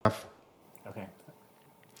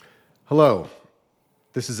Hello.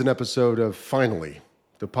 This is an episode of Finally,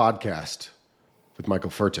 the podcast with Michael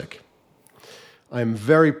Furtick. I am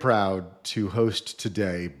very proud to host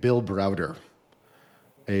today Bill Browder,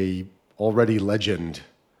 a already legend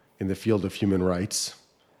in the field of human rights,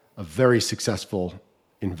 a very successful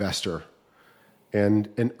investor, and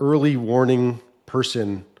an early warning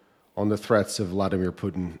person on the threats of Vladimir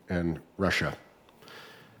Putin and Russia.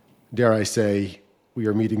 Dare I say, we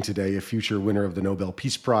are meeting today a future winner of the Nobel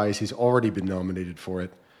Peace Prize. He's already been nominated for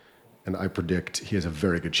it, and I predict he has a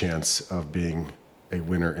very good chance of being a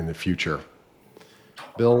winner in the future.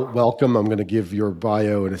 Bill, welcome. I'm going to give your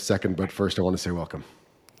bio in a second, but first I want to say welcome.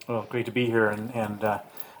 Well, great to be here, and I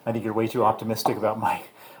think you're way too optimistic about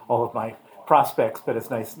all of my prospects, but it's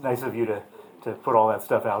nice of you to put all that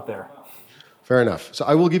stuff out there. Fair enough. So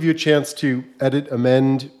I will give you a chance to edit,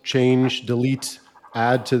 amend, change, delete,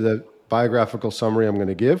 add to the biographical summary I'm going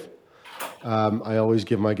to give. I always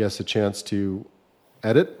give my guests a chance to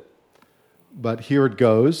edit, but here it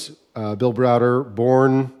goes. Bill Browder,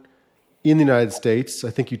 born in the United States. I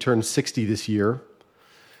think you turned 60 this year.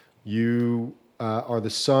 You are the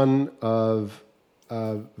son of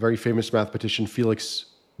a very famous mathematician, Felix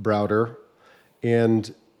Browder,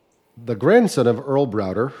 and the grandson of Earl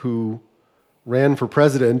Browder, who ran for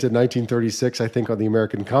president in 1936, I think, on the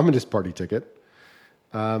American Communist Party ticket.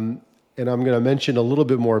 And I'm going to mention a little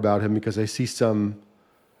bit more about him because I see some,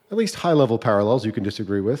 at least high-level parallels you can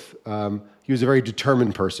disagree with. He was a very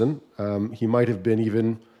determined person. He might have been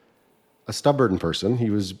even a stubborn person. He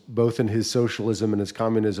was both in his socialism and his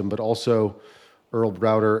communism, but also Earl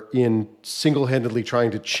Browder in single-handedly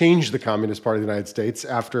trying to change the Communist Party of the United States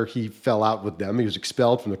after he fell out with them. He was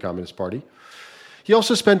expelled from the Communist Party. He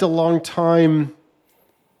also spent a long time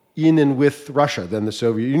in and with Russia, then the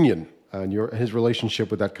Soviet Union. And his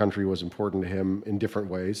relationship with that country was important to him in different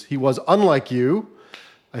ways. He was, unlike you,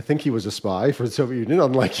 I think he was a spy for the Soviet Union.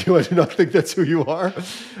 Unlike you, I do not think that's who you are.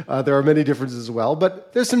 There are many differences as well.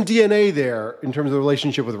 But there's some DNA there in terms of the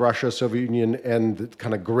relationship with Russia, Soviet Union, and the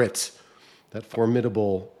kind of grit, that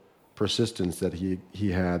formidable persistence that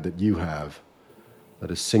he had, that you have,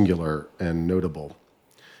 that is singular and notable.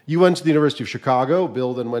 You went to the University of Chicago.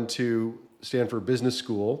 Bill then went to Stanford Business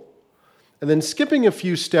School. And then skipping a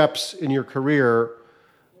few steps in your career,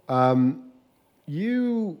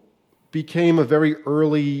 you became a very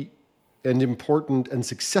early and important and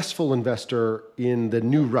successful investor in the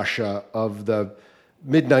new Russia of the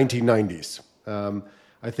mid-1990s.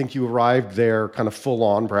 I think you arrived there kind of full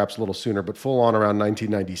on, perhaps a little sooner, but full on around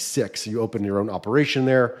 1996. You opened your own operation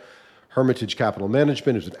there, Hermitage Capital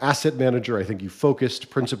Management. It was an asset manager. I think you focused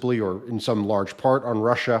principally or in some large part on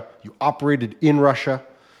Russia. You operated in Russia.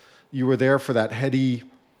 You were there for that heady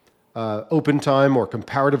open time or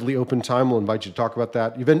comparatively open time. We'll invite you to talk about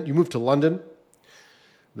that. You moved to London.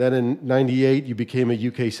 Then in 98, you became a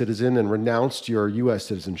UK citizen and renounced your US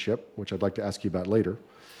citizenship, which I'd like to ask you about later.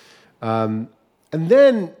 And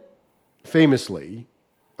then, famously,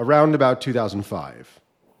 around about 2005,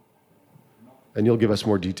 and you'll give us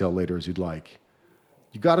more detail later as you'd like,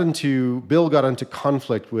 Bill got into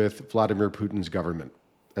conflict with Vladimir Putin's government.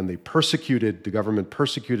 And the government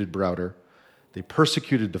persecuted Browder. They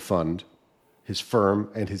persecuted the fund, his firm,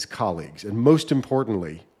 and his colleagues. And most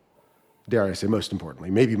importantly, dare I say most importantly,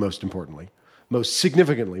 maybe most importantly, most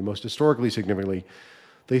significantly, most historically significantly,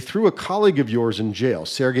 they threw a colleague of yours in jail,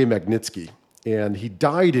 Sergei Magnitsky, and he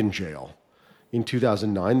died in jail in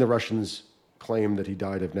 2009. The Russians claim that he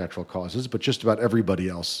died of natural causes, but just about everybody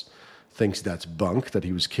else thinks that's bunk, that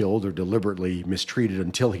he was killed or deliberately mistreated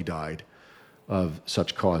until he died of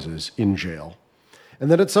such causes in jail. And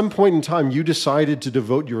then at some point in time, you decided to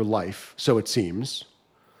devote your life, so it seems,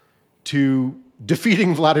 to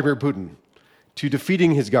defeating Vladimir Putin, to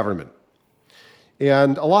defeating his government.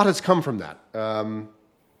 And a lot has come from that.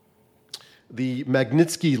 The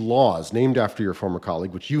Magnitsky laws, named after your former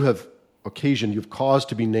colleague, which you've caused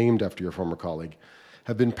to be named after your former colleague,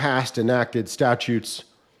 have been passed, enacted, statutes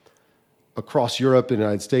across Europe, the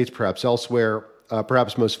United States, perhaps elsewhere,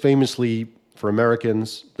 perhaps most famously for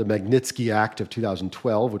Americans, the Magnitsky Act of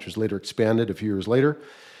 2012, which was later expanded a few years later,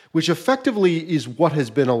 which effectively is what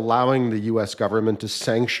has been allowing the U.S. government to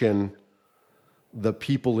sanction the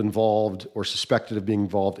people involved or suspected of being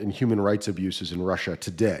involved in human rights abuses in Russia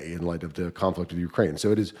today in light of the conflict with Ukraine.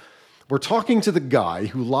 So we're talking to the guy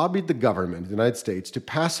who lobbied the government of the United States to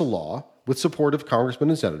pass a law with support of congressmen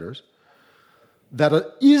and senators that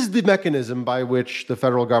is the mechanism by which the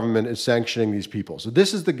federal government is sanctioning these people. So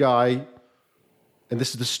this is the guy, and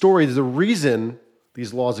this is the story, there's a reason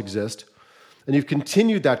these laws exist, and you've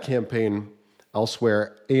continued that campaign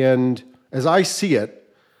elsewhere. And as I see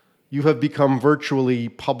it, you have become virtually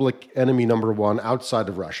public enemy number one outside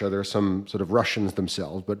of Russia. There are some sort of Russians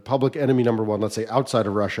themselves, but public enemy number one, let's say outside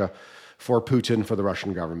of Russia, for Putin, for the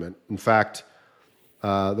Russian government. In fact,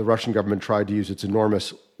 the Russian government tried to use its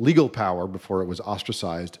enormous legal power before it was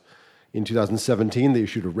ostracized. In 2017, they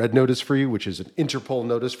issued a red notice for you, which is an Interpol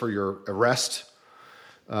notice for your arrest.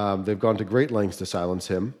 They've gone to great lengths to silence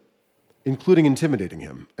him, including intimidating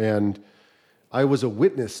him. And I was a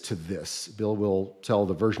witness to this. Bill will tell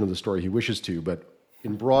the version of the story he wishes to, but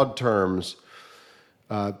in broad terms,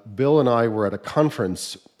 Bill and I were at a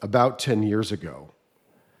conference about 10 years ago,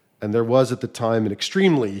 and there was at the time an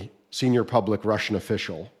extremely senior public Russian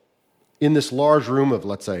official in this large room of,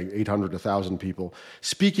 let's say, 800, 1,000 people,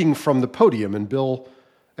 speaking from the podium, and Bill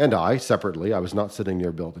and I, separately, I was not sitting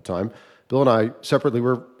near Bill at the time, Bill and I separately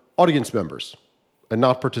were audience members and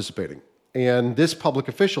not participating. And this public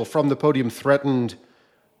official from the podium threatened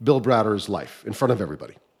Bill Browder's life in front of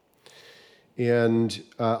everybody. And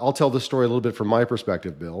I'll tell the story a little bit from my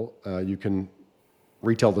perspective, Bill. You can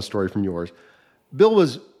retell the story from yours. Bill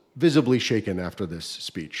was visibly shaken after this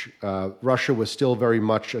speech. Russia was still very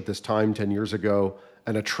much at this time, 10 years ago,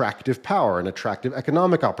 an attractive power, an attractive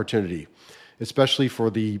economic opportunity, especially for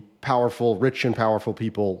the powerful, rich and powerful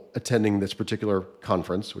people attending this particular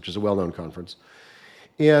conference, which is a well-known conference.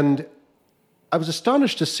 And I was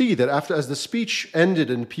astonished to see that as the speech ended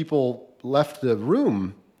and people left the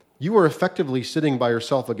room, you were effectively sitting by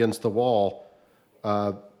yourself against the wall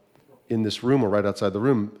in this room or right outside the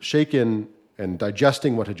room, shaken and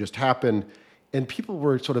digesting what had just happened, and people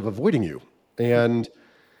were sort of avoiding you. And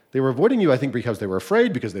they were avoiding you, I think, because they were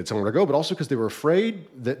afraid, because they had somewhere to go, but also because they were afraid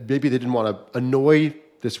that maybe they didn't want to annoy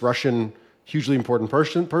this Russian hugely important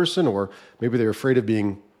person, or maybe they were afraid of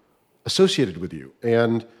being associated with you.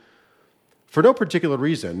 And for no particular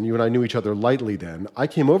reason, you and I knew each other lightly then, I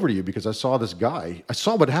came over to you because I saw this guy. I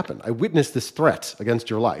saw what happened. I witnessed this threat against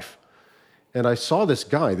your life. And I saw this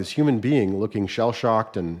guy, this human being, looking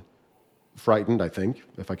shell-shocked and frightened, I think,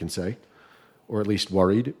 if I can say, or at least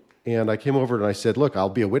worried. And I came over and I said, look, I'll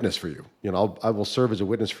be a witness for you. I will serve as a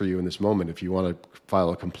witness for you in this moment if you want to file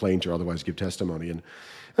a complaint or otherwise give testimony.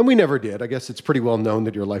 And we never did. I guess it's pretty well known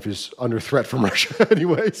that your life is under threat from Russia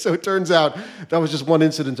anyway. So it turns out that was just one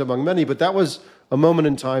incident among many. But that was a moment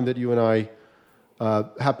in time that you and I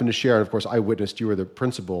happened to share. And of course, I witnessed. You were the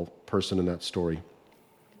principal person in that story.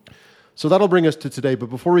 So that'll bring us to today. But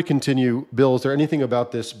before we continue, Bill, is there anything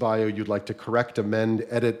about this bio you'd like to correct, amend,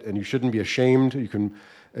 edit? And you shouldn't be ashamed. You can.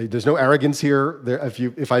 There's no arrogance here.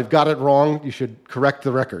 If I've got it wrong, you should correct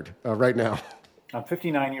the record right now. I'm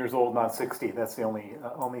 59 years old, not 60. That's the only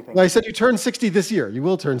thing. Well, I said you turned 60 this year. You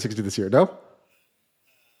will turn 60 this year, no? No,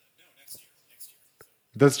 next year.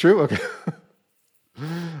 That's true? Okay.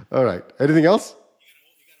 All right. Anything else? You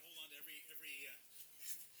got to hold on to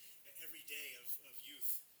every day of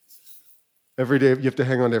youth. Every day, you have to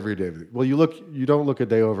hang on to every day. Well, you don't look a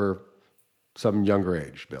day over some younger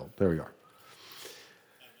age, Bill. There we are.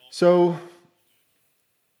 So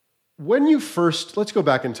let's go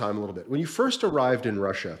back in time a little bit. When you first arrived in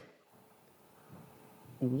Russia,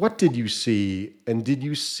 what did you see? And did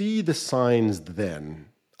you see the signs then?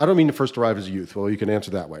 I don't mean to first arrive as a youth. Well, you can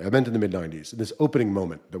answer that way. I meant in the mid-90s, in this opening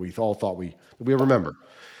moment that we all thought we remember.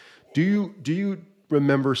 Do you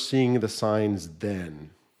remember seeing the signs then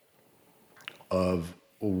of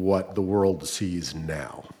what the world sees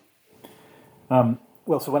now? So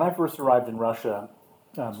when I first arrived in Russia,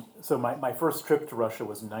 so my first trip to Russia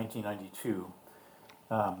was in 1992,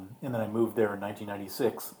 and then I moved there in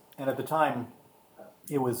 1996. And at the time,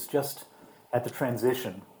 it was just at the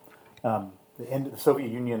transition. The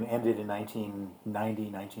Soviet Union ended in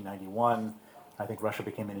 1990, 1991. I think Russia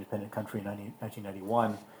became an independent country in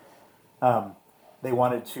 1991. They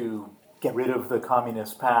wanted to get rid of the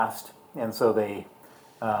communist past, and so they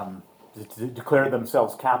declared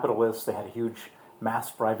themselves capitalists. They had a huge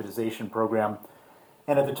mass privatization program.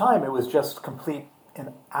 And at the time, it was just complete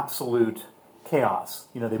and absolute chaos.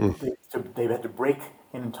 They had to break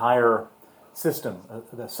an entire system,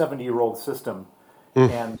 the 70-year-old system,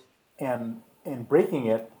 and in breaking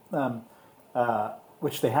it,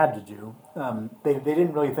 which they had to do, they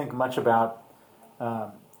didn't really think much about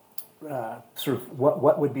sort of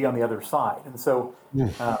what would be on the other side. And so,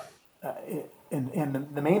 and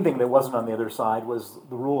the main thing that wasn't on the other side was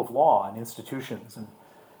the rule of law and institutions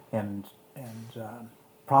and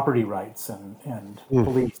property rights and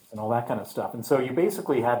police and all that kind of stuff. And so you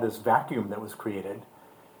basically had this vacuum that was created,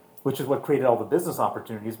 which is what created all the business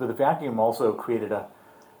opportunities. But the vacuum also created a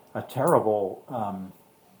terrible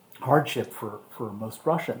hardship for most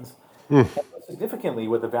Russians. And significantly,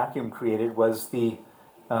 what the vacuum created was the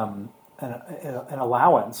an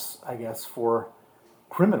allowance, I guess, for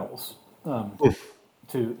criminals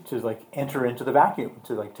to like enter into the vacuum,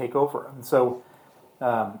 to like take over. And so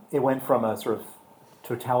it went from a sort of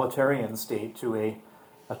totalitarian state to a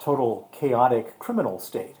total chaotic criminal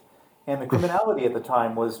state. And the criminality at the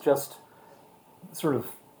time was just sort of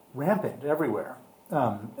rampant everywhere.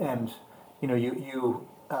 And you know, you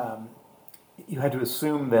had to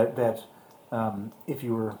assume that if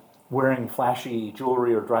you were wearing flashy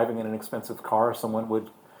jewelry or driving in an expensive car, someone would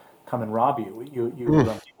come and rob you.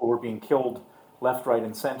 People were being killed left, right,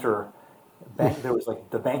 and center. There was like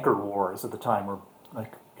the banker wars at the time, where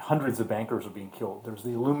like hundreds of bankers were being killed. There was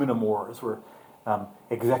the aluminum wars, where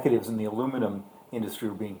executives in the aluminum industry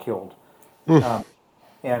were being killed,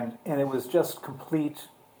 and it was just complete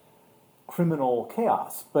criminal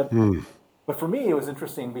chaos. But for me, it was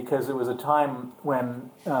interesting because it was a time when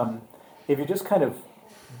if you just kind of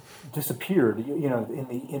disappeared, you know,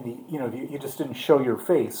 you just didn't show your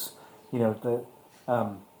face, you know,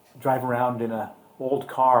 drive around in a old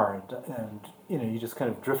car and you know, you just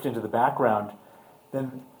kind of drift into the background,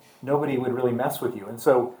 then nobody would really mess with you. And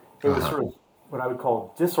so it was sort of what I would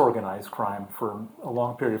call disorganized crime for a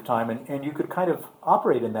long period of time, and you could kind of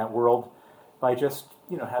operate in that world by just,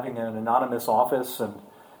 you know, having an anonymous office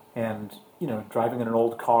and you know, driving in an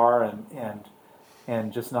old car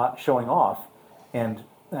and just not showing off. And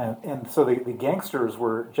so the gangsters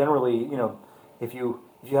were generally, you know, if you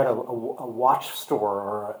had a watch store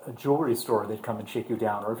or a jewelry store, they'd come and shake you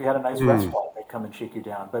down. Or if you had a nice restaurant, they'd come and shake you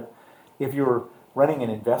down. But if you were running an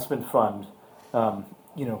investment fund,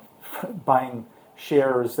 you know, buying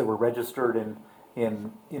shares that were registered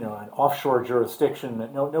in you know, an offshore jurisdiction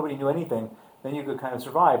that nobody knew anything, then you could kind of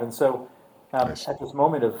survive. And so at this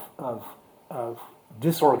moment of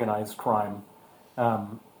disorganized crime,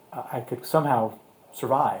 I could somehow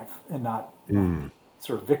survive and not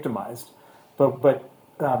sort of victimized. But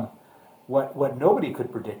what nobody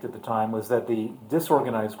could predict at the time was that the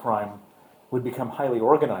disorganized crime would become highly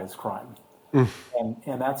organized crime,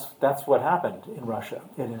 and that's what happened in Russia.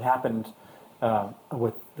 And it happened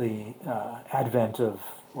with the advent of,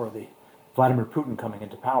 or the Vladimir Putin coming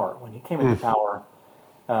into power. When he came into power,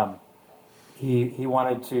 he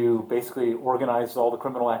wanted to basically organize all the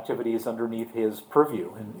criminal activities underneath his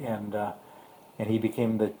purview, and he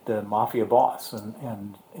became the mafia boss,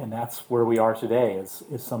 and that's where we are today, is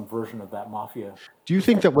some version of that mafia. Do you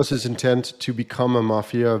think that was his intent, to become a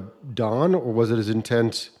mafia don, or was it his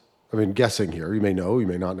intent, I mean, guessing here, you may know, you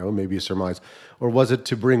may not know, maybe a surmise, or was it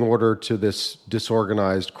to bring order to this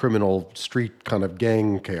disorganized criminal street kind of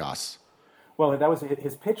gang chaos? Well, that was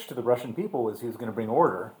his pitch to the Russian people, was he was going to bring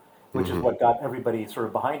order, which is what got everybody sort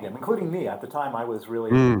of behind him, including me. At the time, I was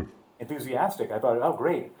really enthusiastic. I thought, oh,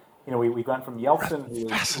 great. You know, we've gone from Yeltsin,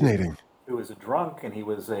 Fascinating. who was a drunk, and he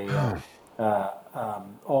was all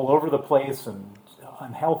over the place and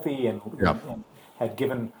unhealthy, and had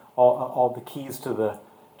given all the keys to the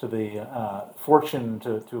fortune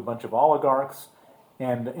to a bunch of oligarchs,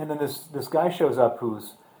 and then this guy shows up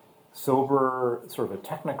who's sober, sort of a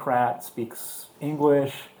technocrat, speaks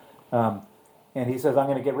English, and he says, "I'm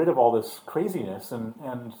going to get rid of all this craziness,"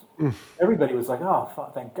 and everybody was like, "Oh,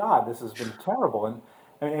 thank God, this has been terrible." And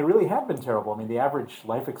I mean, it really had been terrible. I mean, the average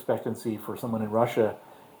life expectancy for someone in Russia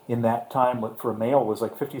in that time for a male was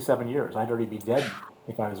like 57 years. I'd already be dead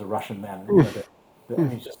if I was a Russian then. You know, I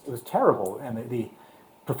mean, it was terrible. And the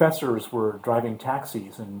professors were driving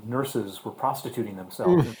taxis, and nurses were prostituting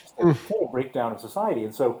themselves. It's just a total breakdown of society.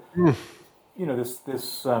 And so, you know, this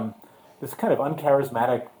kind of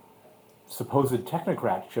uncharismatic supposed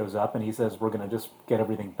technocrat shows up, and he says, "We're going to just get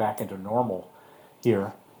everything back into normal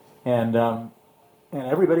here," and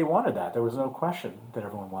everybody wanted that. There was no question that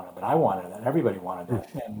everyone wanted that. I wanted that. Everybody wanted that.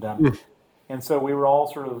 And so we were all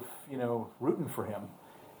sort of, you know, rooting for him.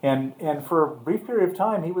 And for a brief period of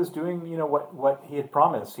time, he was doing, you know, what he had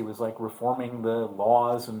promised. He was like reforming the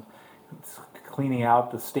laws and cleaning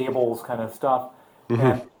out the stables kind of stuff.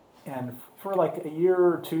 And for like a year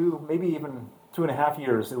or two, maybe even 2.5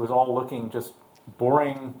 years, it was all looking just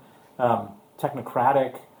boring,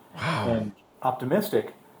 technocratic, and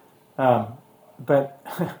optimistic. But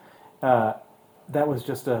that was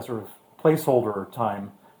just a sort of placeholder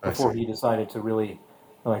time before he decided to really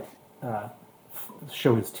like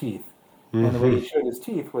show his teeth. And the way he showed his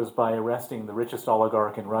teeth was by arresting the richest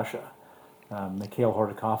oligarch in Russia, Mikhail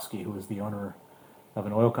Khodorkovsky, who was the owner of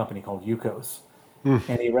an oil company called Yukos.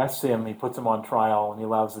 And he arrests him, he puts him on trial, and he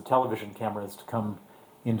allows the television cameras to come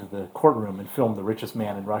into the courtroom and film the richest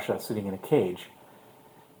man in Russia sitting in a cage.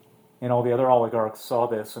 And all the other oligarchs saw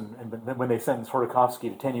this, and when they sentenced Khodorkovsky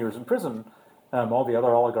to 10 years in prison, all the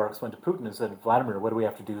other oligarchs went to Putin and said, Vladimir, what do we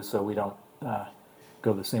have to do so we don't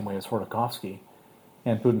go the same way as Khodorkovsky?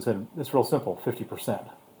 And Putin said, it's real simple, 50%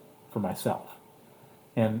 for myself.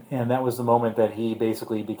 And that was the moment that he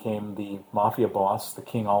basically became the mafia boss, the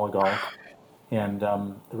king oligarch, and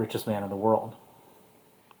the richest man in the world.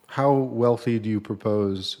 How wealthy do you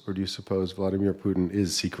propose, or do you suppose Vladimir Putin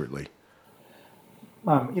is secretly?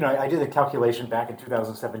 I did a calculation back in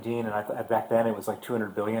 2017, and back then it was like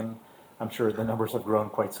 200 billion. I'm sure the numbers have grown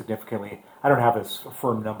quite significantly. I don't have a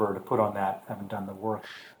firm number to put on that. I haven't done the work.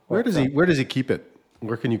 Where But does he Where does he keep it?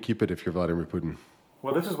 Where can you keep it if you're Vladimir Putin?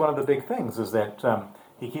 well, this is one of the big things: is that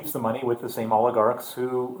he keeps the money with the same oligarchs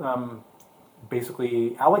who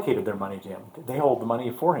basically allocated their money to him. They hold the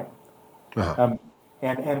money for him. Uh-huh.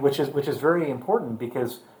 And which is very important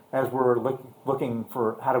because as we're looking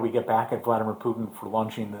for how do we get back at Vladimir Putin for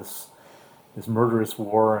launching this murderous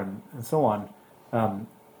war and so on,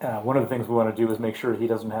 one of the things we want to do is make sure he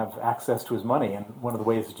doesn't have access to his money, and one of the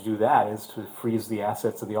ways to do that is to freeze the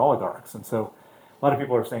assets of the oligarchs. And so a lot of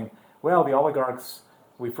people are saying, well, the oligarchs,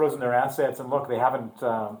 we've frozen their assets, and look, they haven't,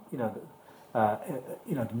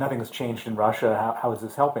 nothing has changed in Russia. How is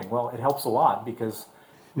this helping? Well, it helps a lot because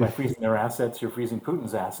by freezing their assets, you're freezing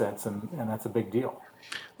Putin's assets, and that's a big deal.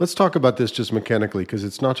 Let's talk about this just mechanically, because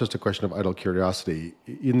it's not just a question of idle curiosity.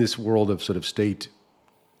 In this world of sort of state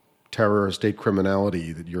terror, state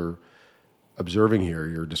criminality that you're observing here,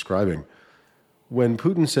 you're describing, when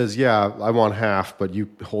Putin says, yeah, I want half, but you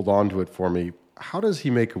hold on to it for me, how does he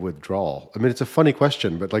make a withdrawal? I mean, it's a funny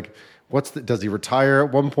question, but like, does he retire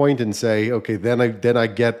at one point and say, okay, then I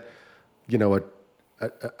get,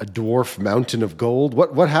 a dwarf mountain of gold?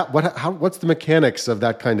 What's the mechanics of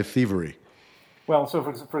that kind of thievery? Well, so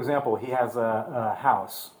for example, he has a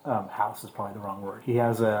house. House is probably the wrong word. He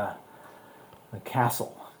has a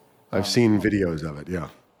castle I've seen videos of it. Yeah.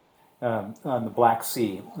 on the Black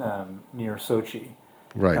Sea near Sochi.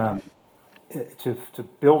 Right. To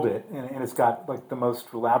build it, and it's got like the most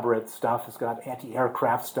elaborate stuff. It's got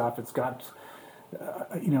anti-aircraft stuff. It's got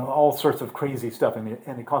all sorts of crazy stuff. I mean,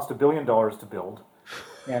 and it cost $1 billion to build,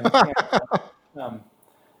 and um,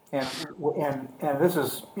 and and this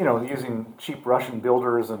is using cheap Russian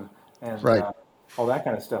builders and Right. all that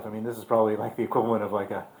kind of stuff. I mean, this is probably like the equivalent of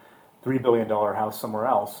like a $3 billion house somewhere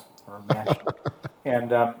else or a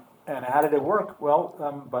mansion. And how did it work? Well,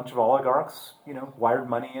 a bunch of oligarchs, wired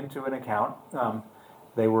money into an account.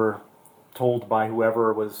 They were told by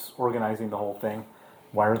whoever was organizing the whole thing,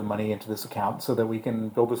 wire the money into this account so that we can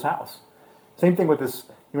build this house. Same thing with this.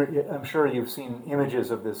 I'm sure you've seen images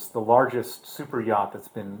of this. The largest super yacht that's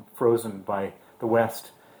been frozen by the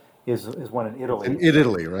West is one in Italy. In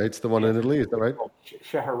Italy, right? It's the one in Italy, is that right?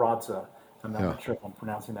 Scheherazade. I'm Yeah. not sure if I'm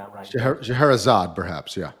pronouncing that right. Scheherazade,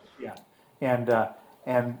 perhaps. Yeah. Yeah,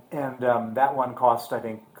 and that one cost I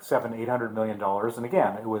think $700-800 million. And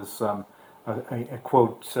again, it was a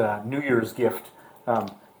quote New Year's gift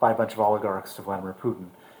by a bunch of oligarchs to Vladimir Putin.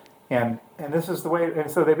 And this is the way. And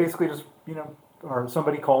so they basically just or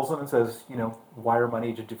somebody calls them and says wire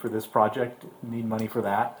money for this project, need money for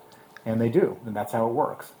that, and they do, and that's how it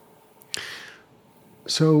works.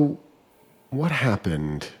 So, what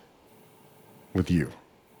happened with you?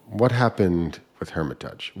 What happened with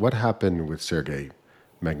Hermitage? What happened with Sergei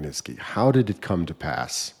Magnitsky? How did it come to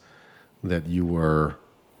pass that you were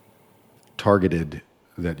targeted,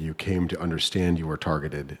 that you came to understand you were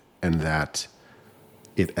targeted, and that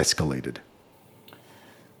it escalated?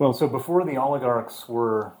 Well, so before the oligarchs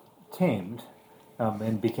were tamed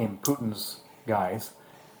and became Putin's guys,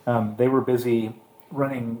 they were busy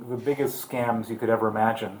running the biggest scams you could ever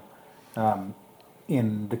imagine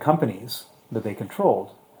in the companies that they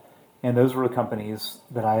controlled. And those were the companies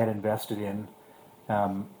that I had invested in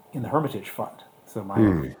the Hermitage Fund. So my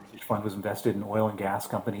Hermitage Fund was invested in oil and gas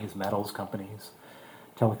companies, metals companies,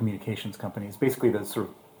 telecommunications companies, basically the sort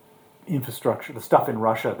of infrastructure, the stuff in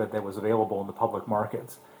Russia that was available in the public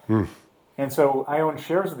markets. And so I owned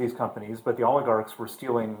shares of these companies, but the oligarchs were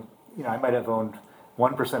stealing, I might have owned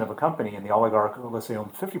 1% of a company, and the oligarch, let's say,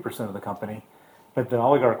 owned 50% of the company, but the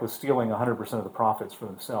oligarch was stealing 100% of the profits for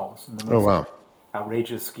themselves. And the most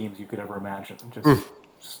outrageous schemes you could ever imagine.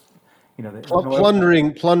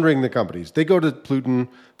 Plundering the companies. They go to Putin.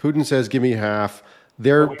 Putin says, "Give me half."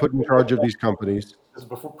 They're put in charge of these companies. This is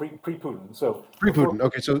before pre-Putin. So pre-Putin.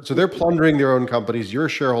 Okay, so they're plundering their own companies. You're a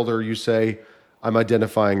shareholder. You say, "I'm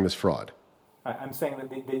identifying this fraud." I'm saying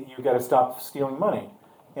that you got to stop stealing money.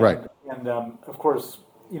 And, Right. And of course,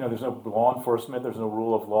 there's no law enforcement. There's no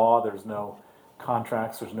rule of law. There's no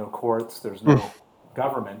contracts. There's no courts. There's no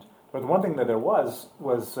government. But the one thing that there was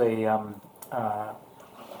a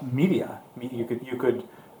media. You could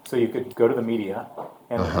So you could go to the media,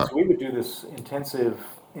 and so we would do this intensive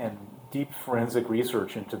and deep forensic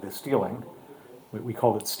research into the stealing. We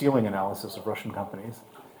called it stealing analysis of Russian companies.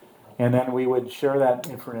 And then we would share that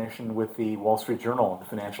information with the Wall Street Journal and the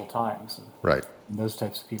Financial Times Right. and those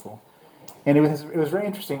types of people. And it was very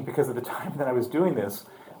interesting because at the time that I was doing this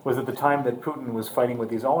was at the time that Putin was fighting with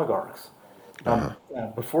these oligarchs.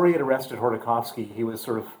 Before he had arrested Hordikovsky, he was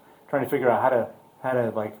sort of trying to figure out how to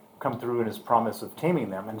like come through in his promise of taming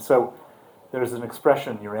them. And so there's an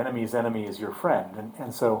expression: "Your enemy's enemy is your friend."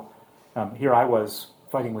 And so here I was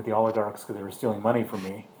fighting with the oligarchs because they were stealing money from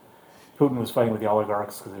me. Putin was fighting with the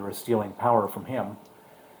oligarchs because they were stealing power from him.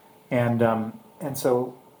 And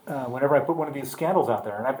so whenever I put one of these scandals out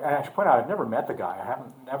there, and I should point out, I've never met the guy. I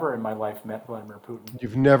haven't never in my life met Vladimir Putin.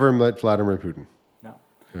 You've never met Vladimir Putin? No.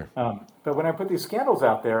 Yeah. But when I put these scandals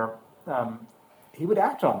out there, he would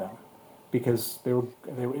act on them because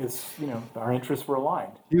our interests were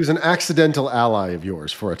aligned. He was an accidental ally of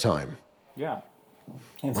yours for a time. Yeah.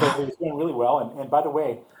 And so it was going really well. And by the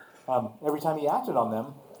way, every time he acted on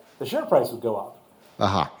them, the share price would go up.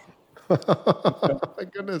 Aha. My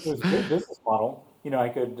goodness. It was a great business model. I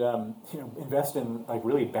could invest in like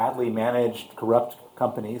really badly managed, corrupt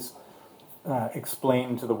companies,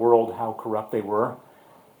 explain to the world how corrupt they were,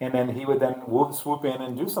 and then he would then swoop in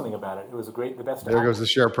and do something about it. It was the best. There goes the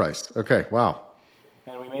share price. Okay, wow.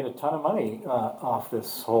 And we made a ton of money off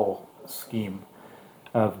this whole scheme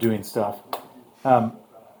of doing stuff.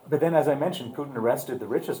 But then, as I mentioned, Putin arrested the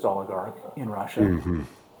richest oligarch in Russia,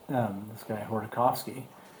 this guy Hordikovsky.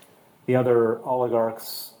 The other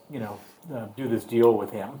oligarchs, do this deal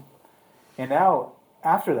with him. And now,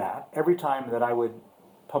 after that, every time that I would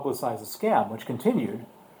publicize a scam, which continued,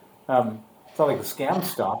 it's not like the scam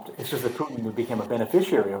stopped. It's just that Putin became a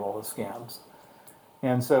beneficiary of all the scams.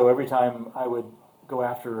 And so every time I would go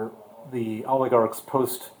after the oligarchs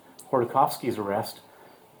post Hordikovsky's arrest,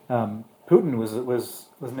 Putin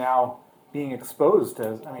was now being exposed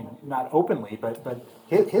as, not openly, but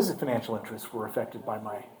his financial interests were affected by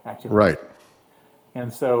my activities. Right.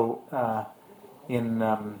 And so in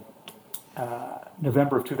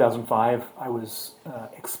November of 2005, I was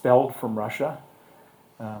expelled from Russia.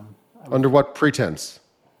 Under what pretense?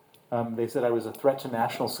 They said I was a threat to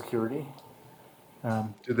national security.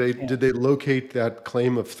 Did they locate that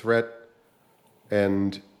claim of threat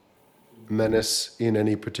and menace in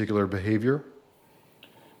any particular behavior?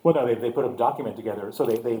 Well, no, they put a document together. So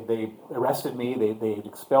they arrested me, they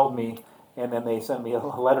expelled me, and then they sent me a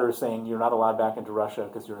letter saying you're not allowed back into Russia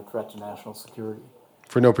because you're a threat to national security.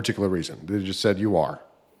 For no particular reason. They just said you are.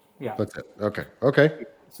 Yeah. That's it. Okay.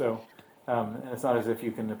 So, and it's not as if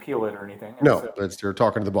you can appeal it or anything. And No, you're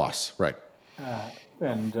talking to the boss, right?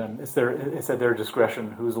 And it's at their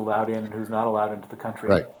discretion who's allowed in and who's not allowed into the country.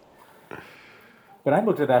 Right. But I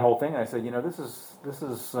looked at that whole thing and I said, this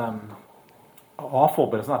is awful,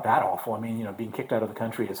 but it's not that awful. Being kicked out of the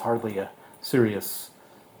country is hardly a serious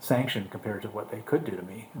sanction compared to what they could do to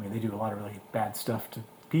me. They do a lot of really bad stuff to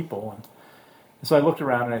people. And so I looked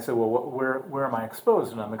around and I said, well, where am I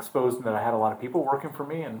exposed? And I'm exposed in that I had a lot of people working for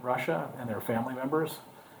me in Russia and their family members.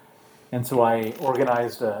 And so I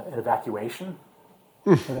organized an evacuation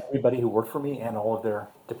of everybody who worked for me and all of their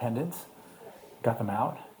dependents, got them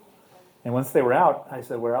out. And once they were out, I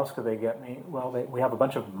said, where else could they get me? Well, we have a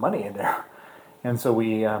bunch of money in there. And so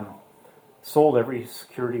we sold every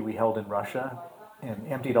security we held in Russia and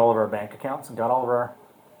emptied all of our bank accounts and got all of our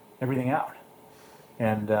everything out.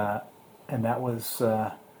 And that was,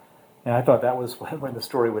 and I thought that was when the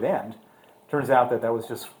story would end. Turns out that was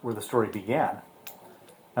just where the story began.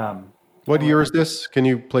 What year is this? Can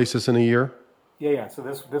you place this in a year? Yeah. So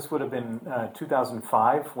this would have been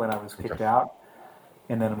 2005 when I was kicked out.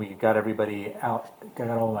 And then we got everybody out, got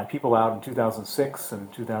all of my people out in 2006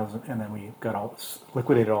 and 2000, and then we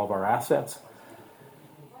liquidated all of our assets.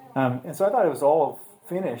 And so I thought it was all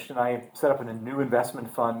finished, and I set up a new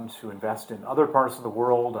investment fund to invest in other parts of the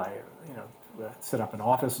world. I, set up an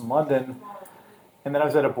office in London, and then I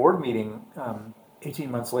was at a board meeting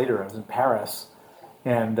 18 months later. I was in Paris,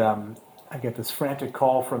 and I get this frantic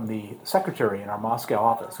call from the secretary in our Moscow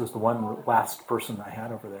office, who's the one last person I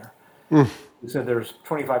had over there. He said there's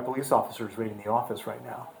 25 police officers raiding the office right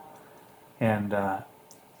now. And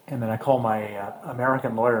then I call my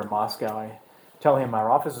American lawyer in Moscow. I tell him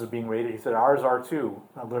our offices are being raided. He said, ours are too.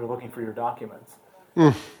 They're looking for your documents.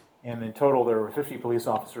 And in total, there were 50 police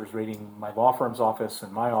officers raiding my law firm's office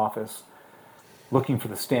and my office, looking for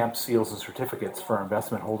the stamps, seals, and certificates for our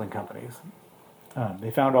investment holding companies.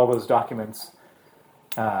 They found all those documents.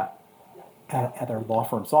 at their law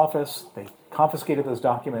firm's office. They confiscated those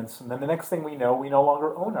documents, and then the next thing we know, we no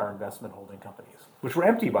longer own our investment holding companies, which were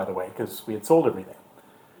empty, by the way, because we had sold everything.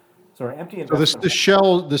 So our empty So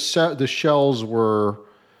investment. the shells were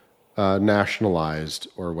nationalized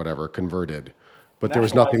or whatever, converted, but there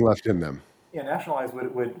was nothing left in them. Yeah, nationalized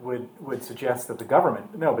would suggest that the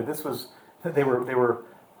government. No, but this was they were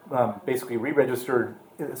basically re-registered,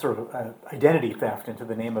 sort of identity theft into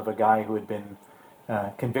the name of a guy who had been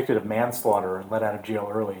convicted of manslaughter and let out of jail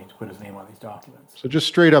early to put his name on these documents. So just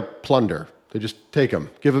straight up plunder. They just take him,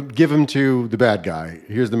 give him to the bad guy.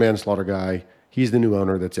 Here's the manslaughter guy. He's the new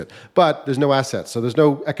owner. That's it. But there's no assets, so there's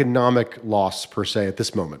no economic loss per se at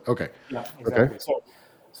this moment. Okay. Yeah, exactly. Okay.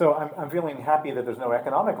 So I'm feeling happy that there's no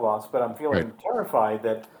economic loss, but I'm feeling terrified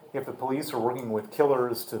that if the police are working with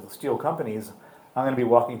killers to steal companies, I'm going to be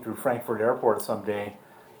walking through Frankfurt Airport someday,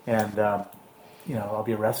 and I'll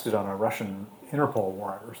be arrested on a Russian Interpol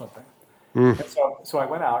warrant or something. And so I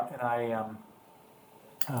went out and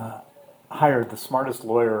I hired the smartest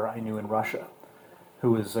lawyer I knew in Russia,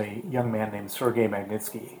 who was a young man named Sergei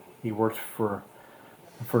Magnitsky. He worked for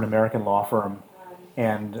an American law firm,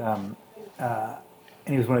 and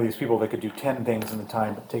he was one of these people that could do 10 things in the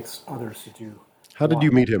time it takes others to do. How did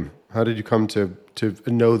you meet him? How did you come to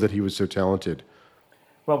know that he was so talented?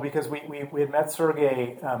 Well, because we had met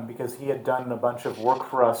Sergei because he had done a bunch of work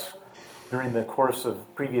for us during the course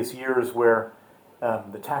of previous years where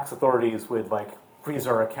the tax authorities would freeze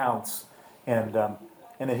our accounts, and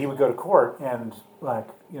then he would go to court and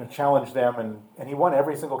challenge them, and he won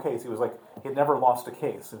every single case. He was he had never lost a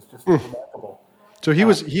case. It was just remarkable. So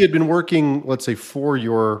he had been working, let's say, for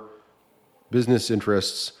your business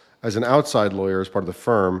interests as an outside lawyer as part of the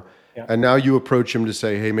firm, and now you approach him to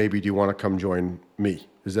say, hey, maybe do you want to come join me?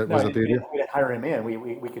 Was that the idea? We didn't hire him in.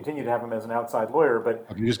 We continued to have him as an outside lawyer, but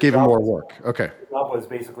you just gave him more work. Okay. The job was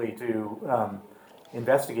basically to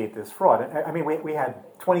investigate this fraud. I mean, we had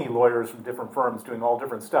 20 lawyers from different firms doing all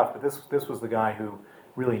different stuff, but this was the guy who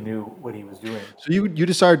really knew what he was doing. So you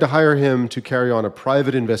decided to hire him to carry on a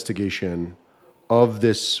private investigation of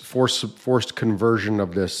this forced conversion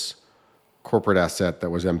of this corporate asset that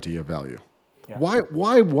was empty of value. Yeah. Why?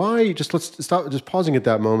 Let's stop. Just pausing at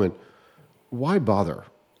that moment. Why bother?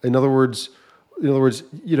 In other words,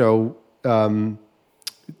 it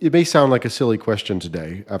may sound like a silly question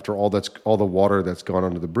today after all the water that's gone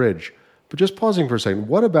under the bridge. But just pausing for a second.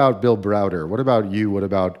 What about Bill Browder? What about you? What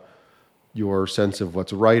about your sense of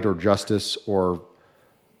what's right or justice, or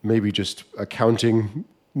maybe just accounting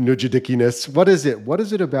nudgedickiness? What is it? What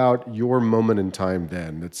is it about your moment in time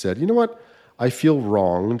then that said, you know what? I feel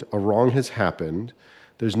wronged. A wrong has happened.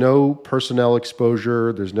 There's no personnel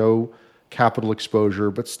exposure. There's no capital exposure.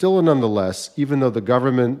 But still, nonetheless, even though the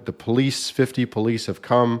government, the police, 50 police have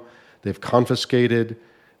come, they've confiscated,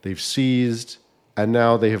 they've seized, and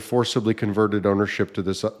now they have forcibly converted ownership to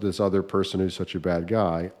this other person who's such a bad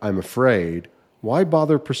guy, I'm afraid, why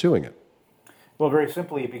bother pursuing it? Well, very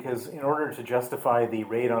simply, because in order to justify the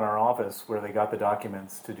raid on our office where they got the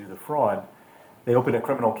documents to do the fraud, they opened a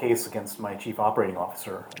criminal case against my chief operating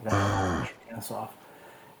officer,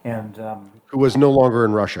 and who was no longer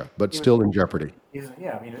in Russia, but still in jeopardy.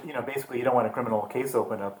 Basically, you don't want a criminal case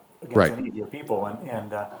opened up against any of your people,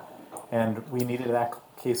 and we needed that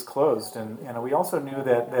case closed, and we also knew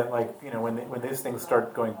that when these things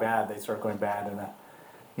start going bad, they start going bad, and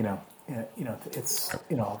it's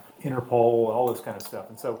Interpol, all this kind of stuff,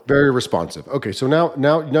 and so very responsive. Okay, so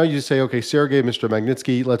now you say, okay, Sergei, Mr.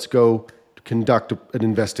 Magnitsky, let's go conduct an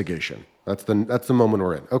investigation. That's the moment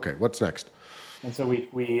we're in. Okay, what's next? And so he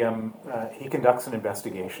conducts an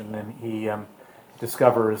investigation, and he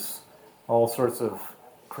discovers all sorts of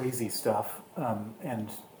crazy stuff. And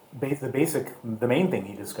the main thing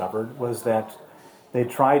he discovered was that they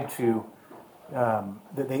tried to.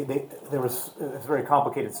 There was it's a very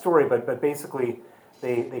complicated story, but basically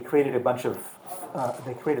they created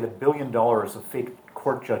they created $1 billion of fake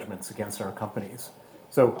court judgments against our companies.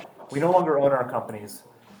 So we no longer own our companies.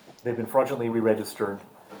 They've been fraudulently re-registered.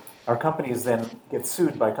 Our companies then get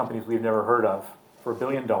sued by companies we've never heard of for $1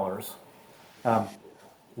 billion.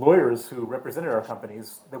 Lawyers who represented our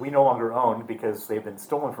companies that we no longer own because they've been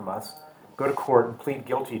stolen from us go to court and plead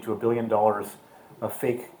guilty to $1 billion of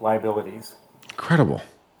fake liabilities. Incredible.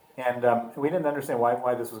 And we didn't understand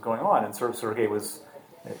why this was going on, and Sergei was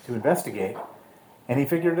to investigate, and he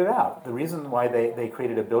figured it out. The reason why they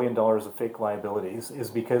created $1 billion of fake liabilities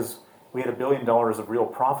is because we had $1 billion of real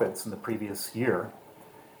profits in the previous year.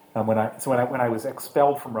 When I was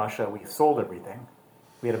expelled from Russia, we sold everything.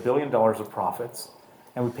 We had $1 billion of profits,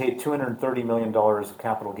 and we paid $230 million of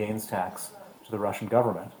capital gains tax to the Russian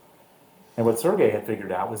government. And what Sergey had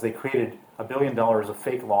figured out was they created $1 billion of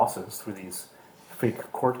fake losses through these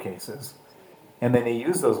fake court cases. And then they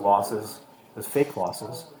used those losses, those fake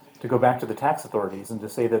losses, to go back to the tax authorities and to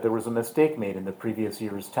say that there was a mistake made in the previous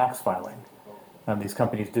year's tax filing. These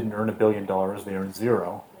companies didn't earn $1 billion; they earned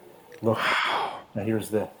zero. Look, now here's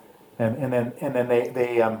the, and then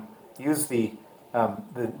they use the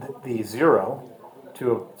zero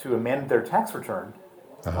to amend their tax return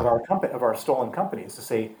of our stolen companies to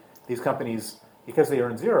say these companies, because they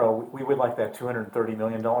earned zero, we would like that $230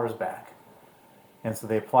 million back. And so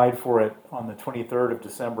they applied for it on the 23rd of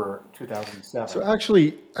December 2007. So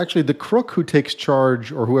actually, the crook who takes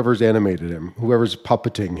charge, or whoever's animated him, whoever's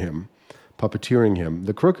puppeteering him,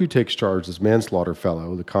 the crook who takes charge, this manslaughter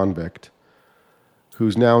fellow, the convict,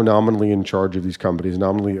 who's now nominally in charge of these companies,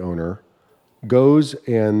 nominally owner, goes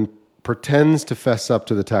and pretends to fess up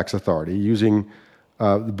to the tax authority using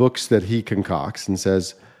the books that he concocts and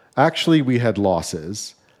says, actually, we had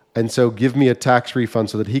losses, and so give me a tax refund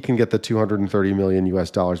so that he can get the $230 million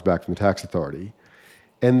US dollars back from the tax authority,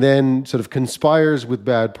 and then sort of conspires with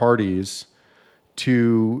bad parties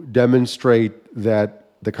to demonstrate that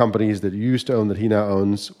the companies that used to own, that he now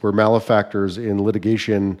owns, were malefactors in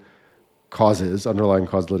litigation causes, underlying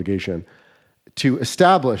cause litigation, to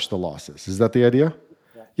establish the losses. Is that the idea?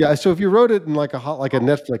 Yeah. So if you wrote it in like a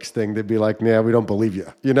Netflix thing, they'd be like, "Nah, we don't believe you."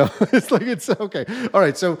 You know, it's okay. All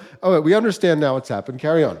right. So we understand now what's happened.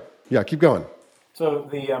 Carry on. Yeah, keep going. So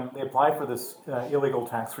they applied for this illegal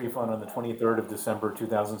tax refund on the 23rd of December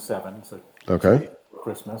 2007. So okay,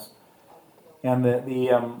 Christmas, and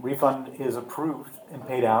the refund is approved and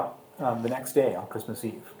paid out the next day on Christmas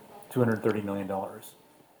Eve, $230 million.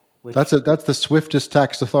 That's the swiftest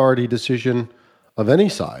tax authority decision of any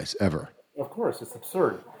size ever. Of course, it's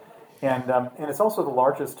absurd, and it's also the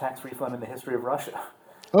largest tax refund in the history of Russia.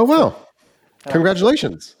 Oh wow!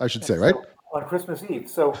 Congratulations, I should say, right? On Christmas Eve.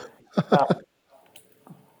 So,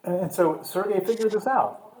 and so Sergey figured this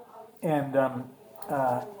out, and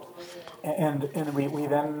we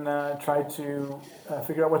then tried to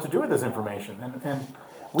figure out what to do with this information, and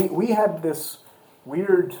we had this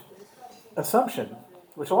weird assumption,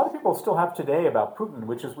 which a lot of people still have today about Putin,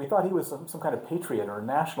 which is we thought he was some kind of patriot or a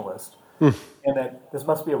nationalist, and that this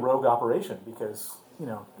must be a rogue operation because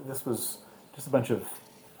this was just a bunch of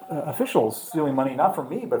officials stealing money, not from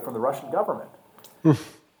me, but from the Russian government.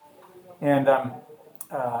 And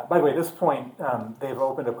by the way, at this point, they've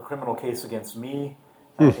opened up a criminal case against me,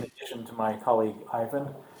 in addition to my colleague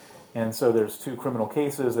Ivan. And so there's 2 criminal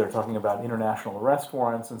cases. They're talking about international arrest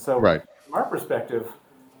warrants. And so, from our perspective,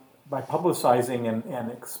 by publicizing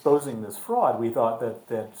and exposing this fraud, we thought that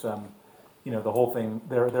the whole thing,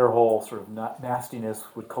 their whole sort of nastiness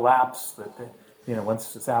would collapse. That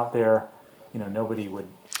once it's out there, nobody would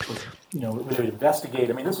really investigate.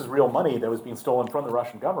 I mean, this is real money that was being stolen from the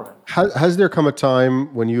Russian government. Has there come a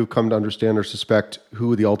time when you've come to understand or suspect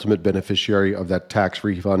who the ultimate beneficiary of that tax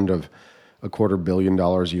refund of $250 million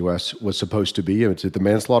US was supposed to be? Is it the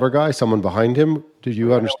manslaughter guy? Someone behind him? Did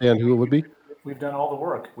you understand who it would be? We've done all the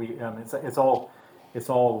work. It's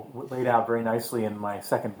all laid out very nicely in my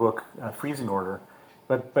second book, Freezing Order.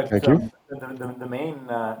 But Thank you. The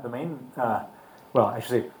main well, I should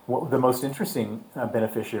say, the most interesting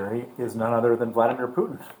beneficiary is none other than Vladimir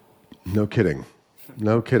Putin. No kidding.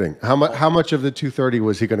 How much of the 230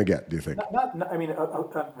 was he going to get? Do you think? I mean,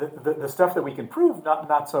 the stuff that we can prove,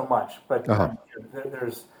 not so much. But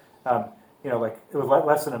there's, like it was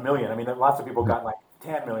less than $1 million. I mean, lots of people got like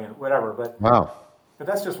 10 million, whatever. But wow. But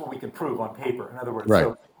that's just what we can prove on paper. In other words, right.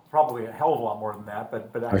 So probably a hell of a lot more than that.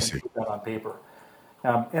 But I can prove that on paper.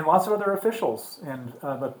 And lots of other officials, and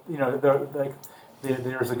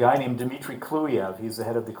there's a guy named Dmitry Kluyev. He's the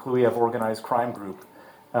head of the Kluyev organized crime group,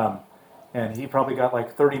 and he probably got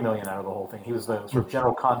like 30 million out of the whole thing. He was the sort of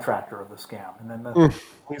general contractor of the scam. And then the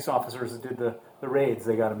police officers that did the raids,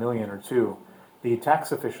 they got $1 million or $2 million. The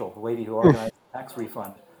tax official, the lady who organized the tax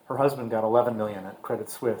refund, her husband got 11 million at Credit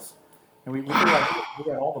Suisse, and we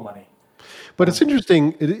got all the money. But it's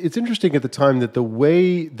interesting. It's interesting at the time that the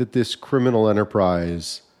way that this criminal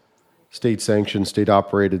enterprise, state-sanctioned,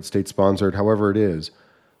 state-operated, state-sponsored, however it is,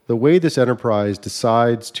 the way this enterprise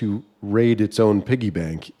decides to raid its own piggy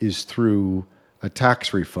bank is through a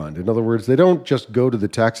tax refund. In other words, they don't just go to the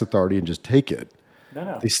tax authority and just take it.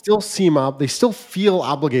 No. They still feel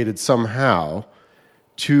obligated somehow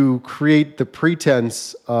to create the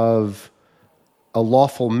pretense of a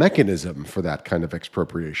lawful mechanism for that kind of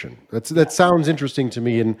expropriation. That sounds interesting to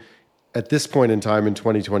me at this point in time in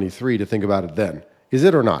 2023 to think about it then. Is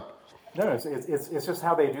it or not? No, it's just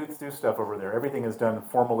how they do stuff over there. Everything is done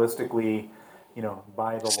formalistically,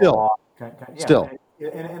 by the law. Still.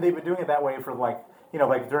 and they've been doing it that way for like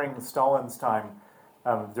during Stalin's time,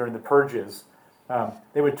 during the purges,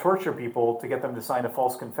 they would torture people to get them to sign a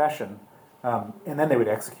false confession, and then they would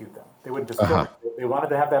execute them. They wouldn't just kill Uh-huh. them. They wanted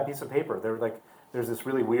to have that piece of paper. They were like, there's this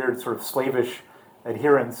really weird sort of slavish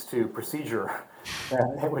adherence to procedure,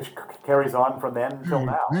 which carries on from then until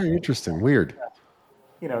now. Very interesting. Weird.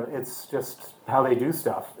 It's just how they do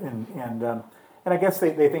stuff, and I guess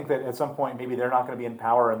they think that at some point maybe they're not going to be in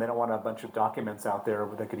power, and they don't want a bunch of documents out there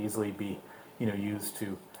that could easily be, used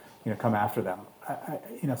to, come after them.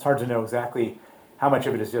 It's hard to know exactly how much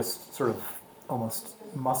of it is just sort of almost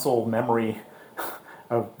muscle memory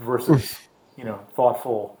of versus,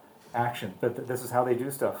 thoughtful action. But this is how they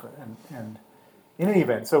do stuff, and in any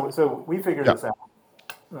event, so we figured Yeah. this out.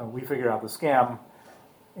 We figured out the scam.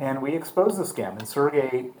 And we expose the scam. And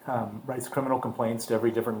Sergey writes criminal complaints to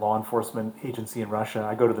every different law enforcement agency in Russia.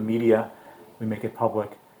 I go to the media, we make it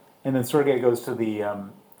public. And then Sergey goes to the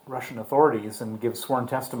Russian authorities and gives sworn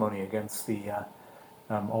testimony against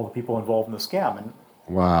all the people involved in the scam.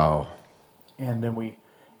 Wow. And then we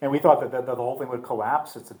thought that the whole thing would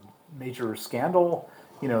collapse. It's a major scandal,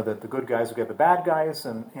 that the good guys would get the bad guys.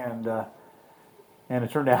 And it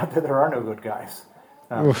turned out that there are no good guys.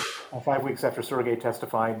 5 weeks after Sergei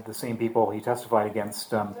testified, the same people he testified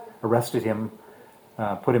against arrested him,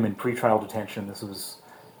 put him in pretrial detention. This was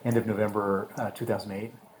end of November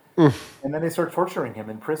 2008. And then they started torturing him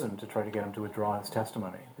in prison to try to get him to withdraw his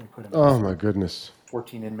testimony. They put him Oh in my goodness.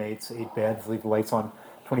 14 inmates, 8 beds, leave the lights on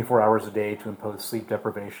 24 hours a day to impose sleep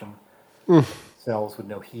deprivation, cells with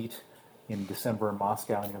no heat. In December in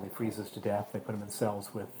Moscow, nearly freezes to death. They put him in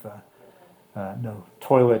cells with no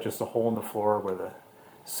toilet, just a hole in the floor where the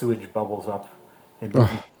sewage bubbles up. They move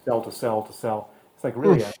from cell to cell to cell. It's like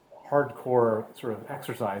really a hardcore sort of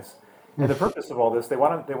exercise. And the purpose of all this, they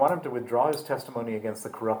want him to withdraw his testimony against the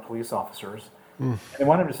corrupt police officers. And they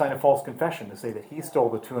want him to sign a false confession to say that he stole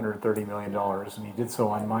the $230 million and he did so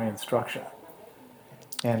on my instruction.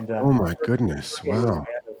 And Oh my goodness. Sergei was a Wow.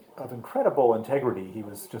 man of incredible integrity. He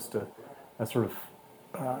was just a sort of,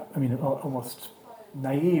 almost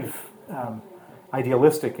naive,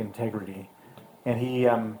 idealistic integrity. And he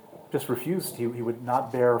just refused. He would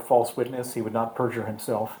not bear false witness. He would not perjure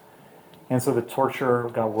himself. And so the torture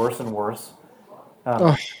got worse and worse.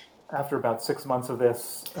 After about 6 months of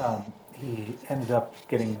this, he ended up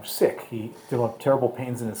getting sick. He developed terrible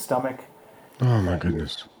pains in his stomach. Oh my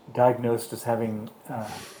goodness. Diagnosed as having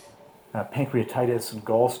pancreatitis and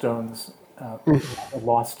gallstones. Had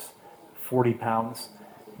lost 40 pounds.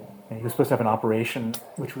 And he was supposed to have an operation,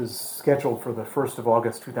 which was scheduled for the 1st of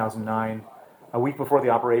August, 2009. A week before the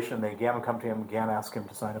operation, they again come to him, again ask him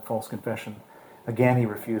to sign a false confession. Again, he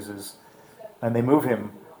refuses. And they move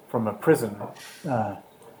him from a prison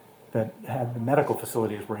that had the medical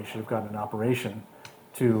facilities where he should have gotten an operation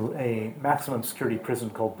to a maximum security prison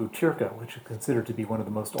called Butyrka, which is considered to be one of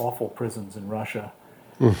the most awful prisons in Russia.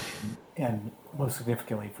 And most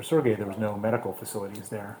significantly for Sergei, there was no medical facilities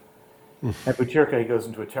there. At Butyrka, he goes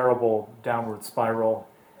into a terrible downward spiral.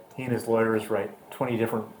 He and his lawyers write 20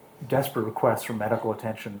 different desperate requests for medical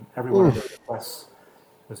attention. Every one of those requests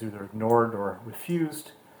was either ignored or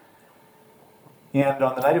refused. And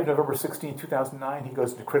on the night of November 16, 2009, he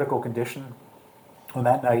goes into critical condition. On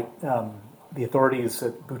that night, the authorities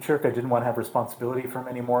at Butyrka didn't want to have responsibility for him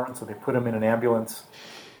anymore, and so they put him in an ambulance,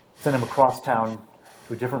 sent him across town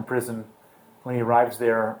to a different prison. When he arrives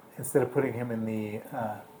there, instead of putting him in the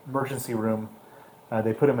emergency room,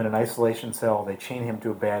 they put him in an isolation cell. They chain him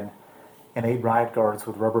to a bed, and 8 riot guards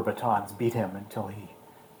with rubber batons beat him until he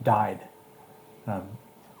died. He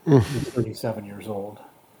was 37 years old.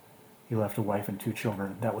 He left a wife and 2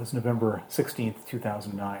 children. That was November 16th,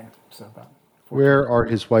 2009. So about 14. Where are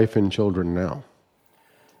his wife and children now?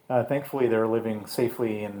 Thankfully, they're living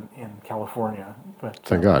safely in California. But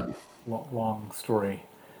Thank God. Long story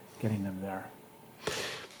getting them there.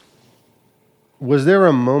 Was there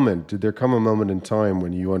a moment, did there come a moment in time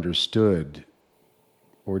when you understood,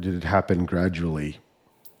 or did it happen gradually,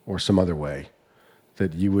 or some other way,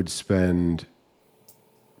 that you would spend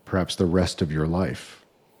perhaps the rest of your life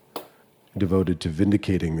devoted to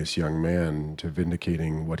vindicating this young man, to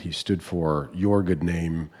vindicating what he stood for, your good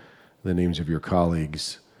name, the names of your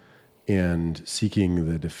colleagues, and seeking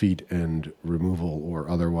the defeat and removal or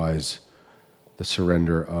otherwise the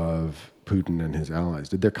surrender of Putin and his allies?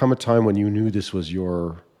 Did there come a time when you knew this was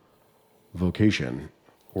your vocation,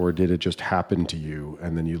 or did it just happen to you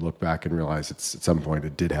and then you look back and realize it's, at some point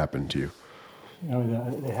it did happen to you?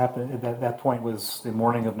 It happened. That point was the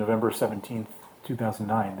morning of November 17th,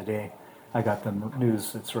 2009, the day I got the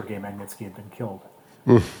news that Sergei Magnitsky had been killed.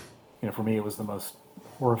 For me, it was the most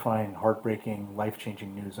horrifying, heartbreaking,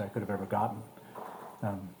 life-changing news I could have ever gotten.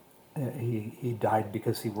 Um, he died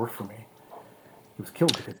because he worked for me. He was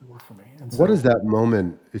killed because he worked for me. And What is so, that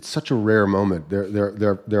moment? It's such a rare moment. There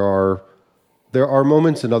are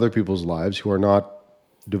moments in other people's lives who are not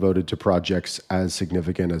devoted to projects as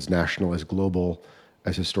significant, as national, as global,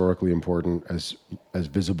 as historically important, as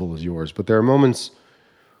visible as yours. But there are moments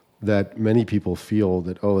that many people feel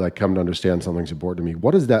that, oh, I come to understand something's important to me.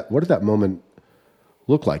 What did that moment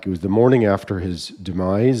look like? It was the morning after his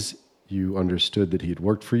demise. You understood that he had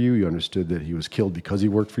worked for you. You understood that he was killed because he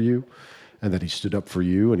worked for you, and that he stood up for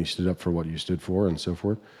you, and he stood up for what you stood for, and so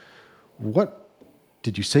forth. What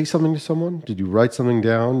did you say something to someone? Did you write something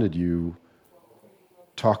down? Did you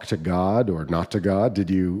talk to God or not to God?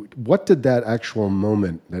 What did that actual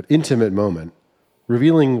moment, that intimate moment,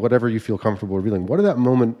 revealing whatever you feel comfortable revealing, what did that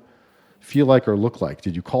moment feel like or look like?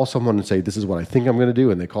 Did you call someone and say, this is what I think I'm going to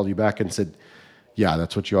do? And they called you back and said, yeah,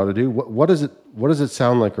 that's what you ought to do. What does it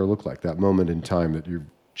sound like or look like, that moment in time that you've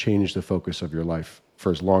changed the focus of your life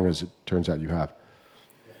for as long as it turns out you have?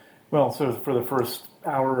 well, so for the first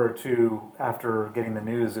hour or two after getting the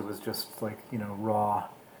news, it was just like, raw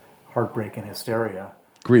heartbreak and hysteria.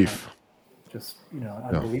 Grief. Just, Yeah.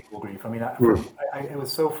 unbelievable grief. I mean, Mm. it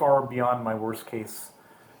was so far beyond my worst case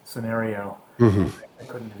scenario. Hmm. I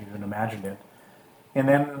couldn't have even imagined it. And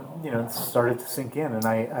then, it started to sink in, and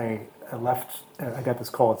I left. I got this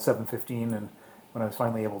call at 7:15, and when I was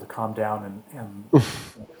finally able to calm down and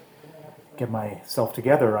get myself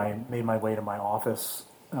together, I made my way to my office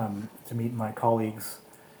to meet my colleagues,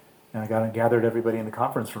 and I got and gathered everybody in the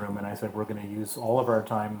conference room, and I said, we're going to use all of our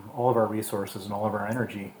time, all of our resources, and all of our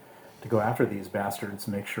energy to go after these bastards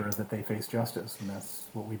and make sure that they face justice, and that's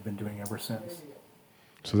what we've been doing ever since.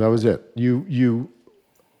 So that was it. You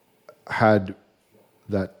had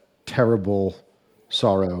that terrible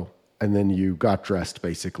sorrow, and then you got dressed.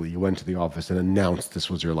 Basically, you went to the office and announced this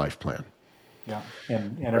was your life plan. Yeah,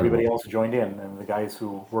 and everybody Incredible. else joined in, and the guys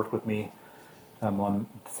who worked with me on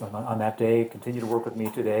that day continue to work with me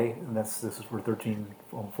today, and this is for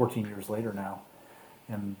 14 years later now,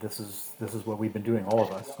 and this is what we've been doing, all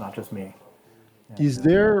of us, not just me. And Is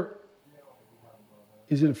there?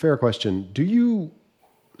 Is it a fair question? Do you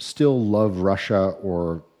still love Russia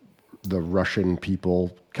or the Russian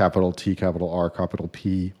people? Capital T, capital R, capital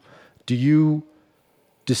P. Do you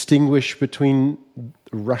distinguish between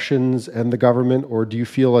Russians and the government, or do you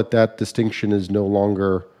feel that that distinction is no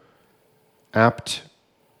longer apt?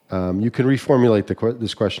 You can reformulate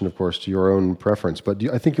this question, of course, to your own preference, but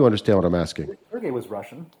I think you understand what I'm asking. Sergey was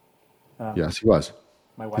Russian. Yes, he was.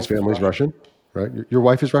 My His wife is family's Russian. Russian, right? Your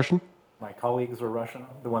wife is Russian? My colleagues are Russian.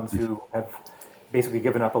 The ones who have basically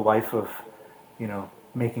given up a life of,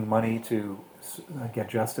 making money to get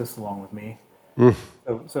justice along with me.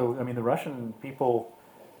 So I mean, the Russian people.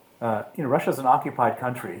 Russia's an occupied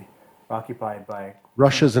country, occupied by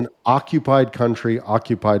Russia's an occupied country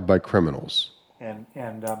occupied by criminals. and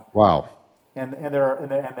and um, Wow. and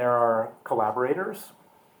there are collaborators,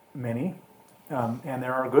 many, and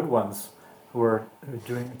there are good ones who are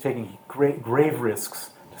taking great grave risks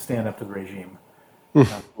to stand up to the regime,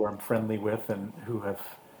 who I'm friendly with and who have,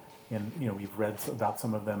 and we've read about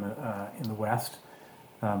some of them in the West.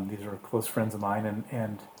 These are close friends of mine,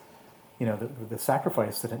 and the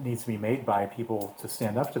sacrifice that it needs to be made by people to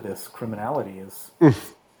stand up to this criminality is,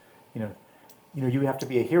 you know, you have to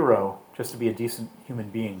be a hero just to be a decent human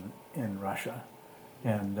being in Russia,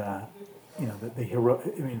 and the hero.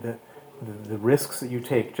 I mean, the risks that you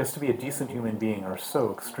take just to be a decent human being are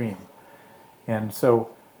so extreme, and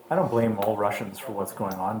so I don't blame all Russians for what's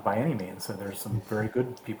going on by any means. And there's some very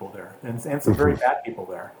good people there, and some very bad people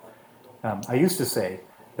there. I used to say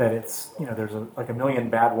that there's like a million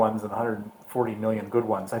bad ones and 140 million good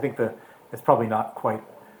ones. I think that it's probably not quite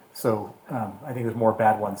so. I think there's more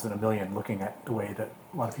bad ones than a million, looking at the way that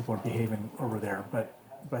a lot of people are behaving over there. But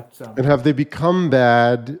And have they become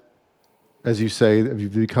bad, as you say, have you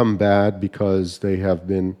become bad because they have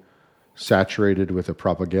been saturated with a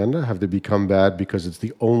propaganda? Have they become bad because it's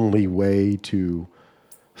the only way to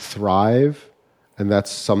thrive? And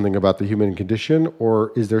that's something about the human condition?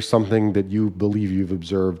 Or is there something that you believe you've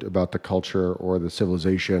observed about the culture or the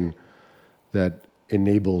civilization that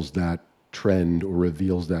enables that trend or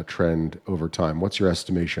reveals that trend over time? What's your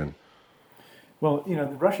estimation? well,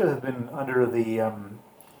 Russia has been under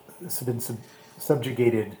has been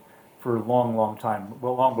subjugated for a long, long time.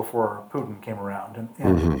 Well, long before Putin came around,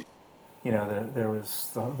 and there was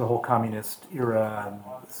the whole communist era,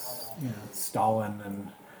 and Stalin and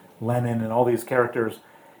Lenin and all these characters.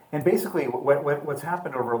 And basically, what's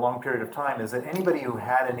happened over a long period of time is that anybody who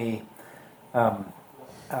had any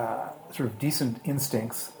sort of decent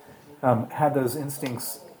instincts had those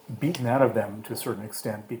instincts beaten out of them to a certain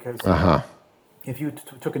extent because Uh-huh. if you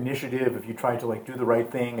took initiative, if you tried to like do the right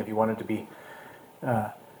thing, if you wanted to be,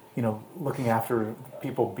 looking after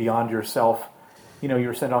people beyond yourself, you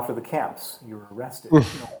were sent off to the camps, you were arrested,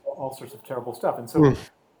 all sorts of terrible stuff. And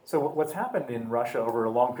so what's happened in Russia over a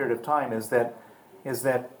long period of time is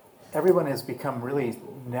that everyone has become really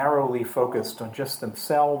narrowly focused on just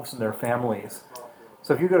themselves and their families.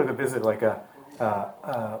 So if you go to visit like a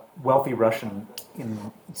wealthy Russian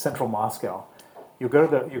in central Moscow, you go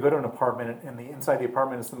to an apartment, and the inside the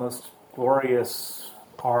apartment is the most glorious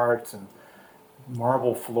art and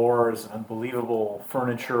marble floors and unbelievable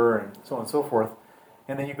furniture and so on and so forth.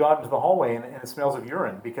 And then you go out into the hallway, and it smells of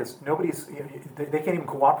urine because they can't even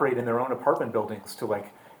cooperate in their own apartment buildings to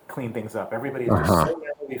like clean things up. Everybody is just Uh-huh. so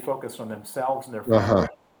narrowly focused on themselves and their Uh-huh. family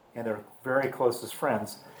and their very closest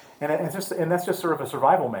friends, and that's just sort of a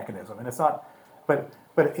survival mechanism. And it's not, but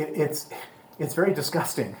it's very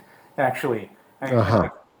disgusting, actually. Uh-huh.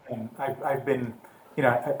 I've been,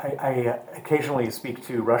 I occasionally speak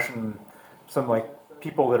to some like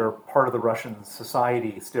people that are part of the Russian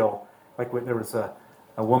society still. Like there was a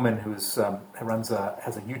woman has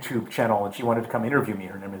a YouTube channel, and she wanted to come interview me.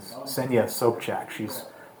 Her name is Ksenia Sobchak. She's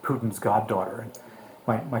Putin's goddaughter.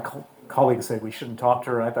 And my colleague said we shouldn't talk to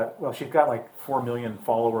her. And I thought, well, she's got like 4 million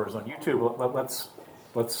followers on YouTube.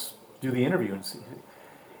 Let's do the interview and see.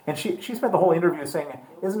 And she spent the whole interview saying,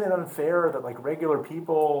 "Isn't it unfair that like regular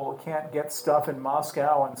people can't get stuff in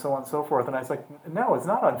Moscow and so on and so forth?" And I was like, "No, it's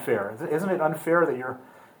not unfair. Isn't it unfair that you're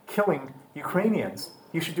killing Ukrainians?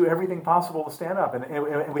 You should do everything possible to stand up."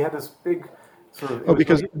 And we had this big sort of. It Oh, was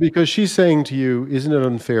really, because she's saying to you, isn't it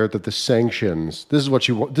unfair that the sanctions? This is what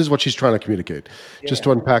she's trying to communicate. Just yeah,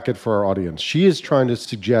 to unpack it for our audience, she is trying to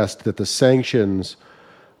suggest that the sanctions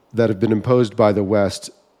that have been imposed by the West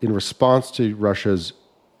in response to Russia's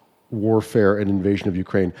warfare and invasion of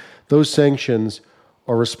Ukraine, those sanctions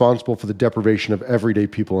are responsible for the deprivation of everyday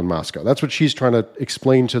people in Moscow. That's what she's trying to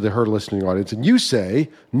explain to her listening audience. And you say,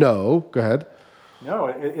 no, go ahead. no,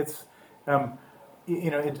 it's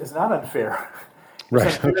it's not unfair. It's Right.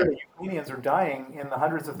 unfair Okay. that Ukrainians are dying in the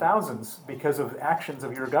hundreds of thousands because of actions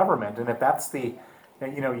of your government, and if that's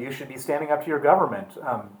you should be standing up to your government.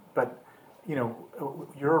 But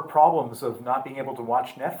your problems of not being able to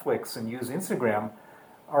watch Netflix and use Instagram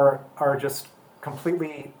are just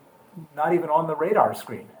completely not even on the radar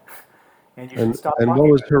screen, and you should stop And what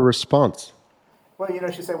talking was about it. her response? Well,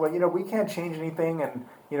 she said, well, we can't change anything, and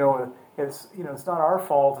it's not our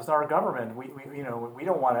fault. It's not our government. We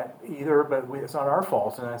don't want it either, but it's not our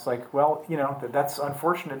fault. And it's like, well, that's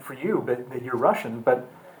unfortunate for you, but that you're Russian. But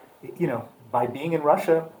by being in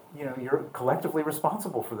Russia, you're collectively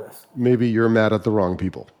responsible for this. Maybe you're mad at the wrong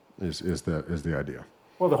people. Is the idea?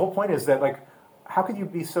 Well, the whole point is that like, how could you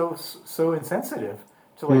be so insensitive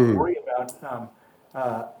to like worry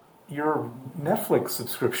about your Netflix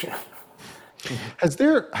subscription? Has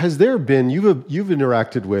there been you've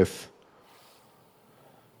interacted with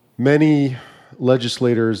many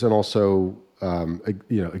legislators and also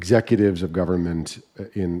executives of government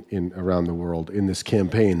in around the world in this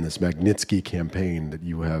campaign, this Magnitsky campaign that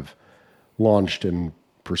you have launched and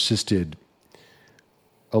persisted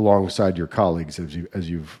alongside your colleagues, as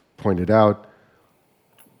you've pointed out.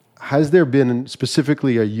 Has there been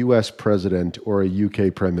specifically a U.S. president or a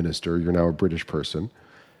U.K. prime minister? You're now a British person.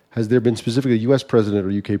 Has there been specifically a U.S. president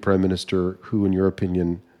or U.K. prime minister who, in your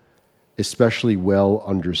opinion, especially well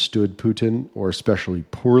understood Putin or especially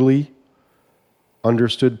poorly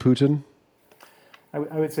understood Putin? I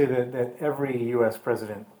would say that every U.S.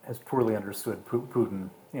 president has poorly understood Putin,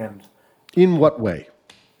 and In what way?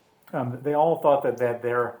 they all thought that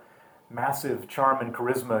their massive charm and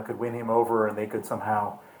charisma could win him over, and they could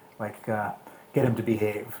somehow like get him to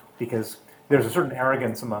behave. Because there's a certain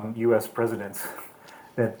arrogance among U.S. presidents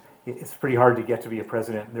that it's pretty hard to get to be a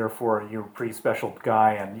president. And therefore, you're a pretty special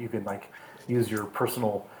guy, and you can like use your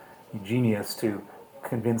personal genius to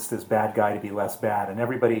convince this bad guy to be less bad. And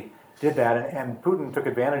everybody did that, and Putin took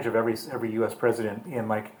advantage of every U.S. president in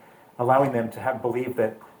like allowing them to have believe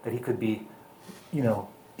that he could be,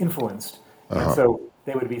 influenced, and so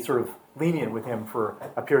they would be sort of lenient with him for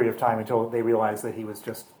a period of time until they realized that he was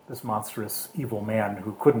just this monstrous evil man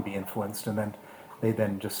who couldn't be influenced, and then they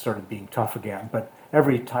just started being tough again. But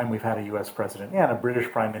every time we've had a U.S. president and a British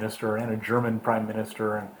prime minister and a German prime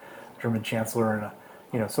minister and German chancellor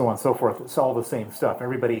and so on and so forth, it's all the same stuff.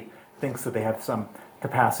 Everybody thinks that they have some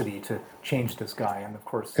capacity to change this guy, and of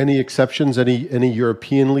course, Any exceptions? Any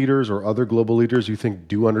European leaders or other global leaders you think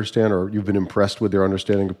do understand or you've been impressed with their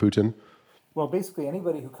understanding of Putin? Well, basically,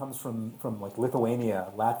 anybody who comes from like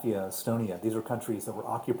Lithuania, Latvia, Estonia, these are countries that were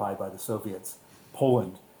occupied by the Soviets.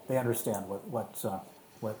 Poland, they understand what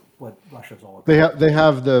Russia's all about. They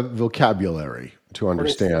have the vocabulary to Well, they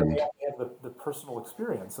understand. have the personal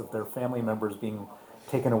experience of their family members being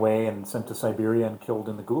taken away and sent to Siberia and killed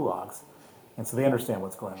in the gulags, and so they understand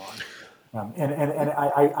what's going on. And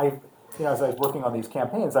as I was working on these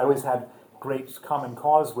campaigns, I always had great common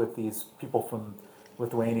cause with these people from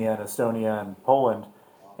Lithuania and Estonia and Poland,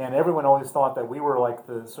 and everyone always thought that we were like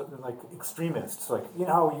the sort of like extremists, like you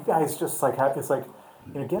guys just like have it's like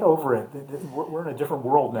get over it. We're in a different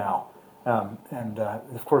world now, and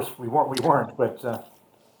of course we weren't, but.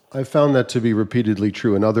 I've found that to be repeatedly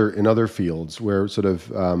true in other fields where sort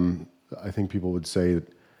of I think people would say that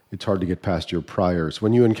it's hard to get past your priors.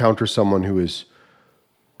 When you encounter someone who is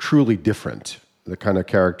truly different, the kind of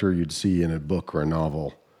character you'd see in a book or a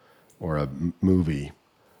novel or a movie,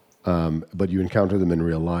 but you encounter them in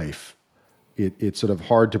real life, it's sort of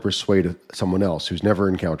hard to persuade someone else who's never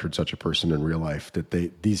encountered such a person in real life that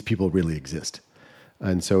these people really exist.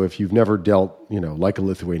 And so if you've never dealt, like a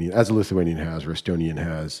Lithuanian, as a Lithuanian has or Estonian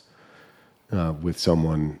has, with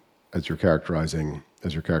someone as you're characterizing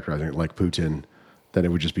it like Putin, then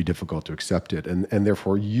it would just be difficult to accept it. And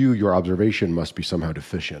therefore your observation must be somehow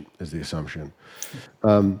deficient, is the assumption.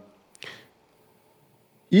 So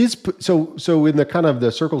in the kind of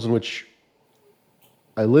the circles in which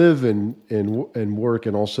I live and work,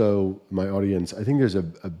 and also my audience, I think there's a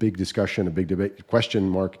big discussion, a big debate, question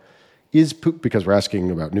mark, because we're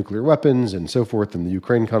asking about nuclear weapons and so forth in the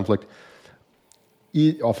Ukraine conflict,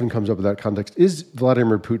 it often comes up in that context. Is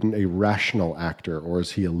Vladimir Putin a rational actor, or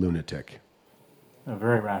is he a lunatic?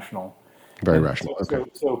 Very rational. Very rational. Okay.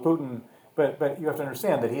 So Putin, but you have to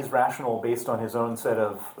understand that he's rational based on his own set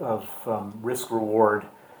of risk, reward,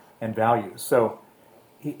 and values. So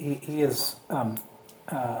he is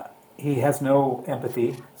he has no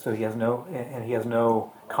empathy. So he has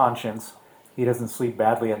no conscience. He doesn't sleep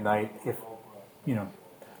badly at night if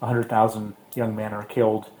 100,000 young men are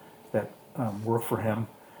killed that work for him.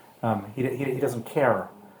 He doesn't care.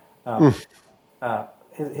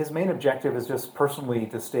 His main objective is just personally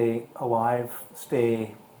to stay alive,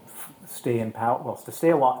 stay in power. Well, to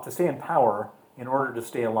stay in power in order to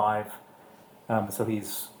stay alive. And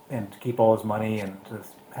to keep all his money and to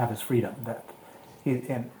have his freedom.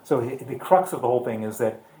 The crux of the whole thing is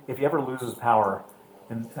that if he ever loses power,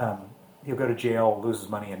 and he'll go to jail, lose his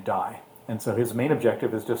money, and die. And so his main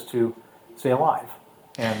objective is just to stay alive,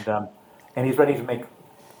 and he's ready to make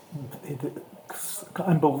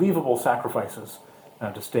unbelievable sacrifices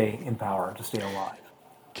to stay in power, to stay alive.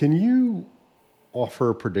 Can you offer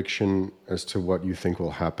a prediction as to what you think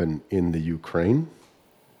will happen in the Ukraine?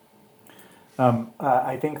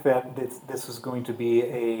 I think that this is going to be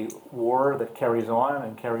a war that carries on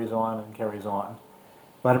and carries on and carries on.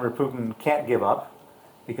 Vladimir Putin can't give up,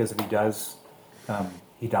 because if he does,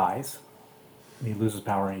 he dies. He loses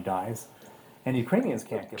power and he dies. And Ukrainians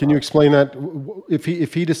can't give up. Can you explain that?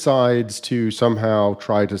 If he decides to somehow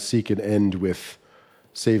try to seek an end with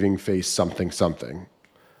saving face something, If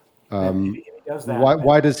he does that,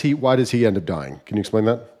 why does he end up dying? Can you explain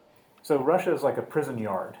that? So Russia is like a prison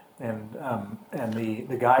yard, and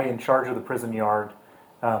the guy in charge of the prison yard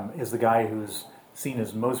is the guy who's seen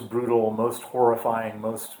as most brutal, most horrifying,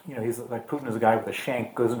 he's like Putin is a guy with a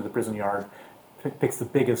shank, goes into the prison yard, picks the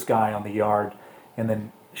biggest guy on the yard, and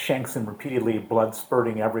then shanks him repeatedly, blood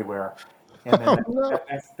spurting everywhere, and then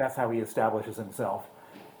that's how he establishes himself,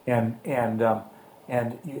 and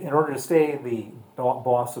in order to stay the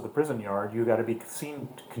boss of the prison yard, you got to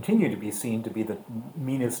continue to be seen to be the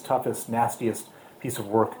meanest, toughest, nastiest piece of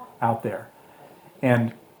work out there,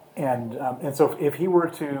 and so if he were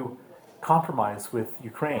to compromise with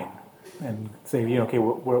Ukraine and say, okay,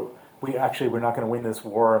 we're not going to win this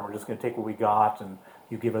war, and we're just going to take what we got, and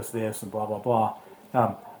you give us this, and blah blah blah.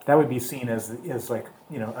 That would be seen as like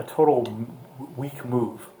a total weak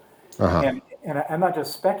move. Uh-huh. And I'm not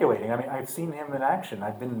just speculating. I mean, I've seen him in action.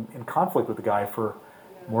 I've been in conflict with the guy for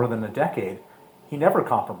more than a decade. He never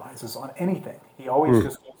compromises on anything. He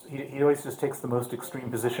always he always just takes the most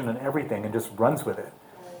extreme position on everything and just runs with it.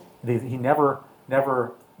 He never.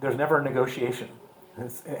 There's never a negotiation,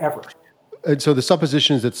 ever. And so the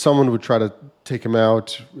supposition is that someone would try to take him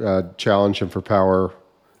out, challenge him for power,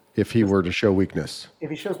 if he were to show weakness. If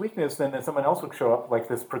he shows weakness, then someone else would show up, like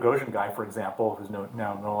this Prigozhin guy, for example, who's now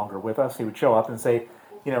no longer with us. He would show up and say,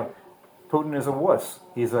 Putin is a wuss.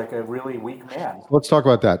 He's like a really weak man. Let's talk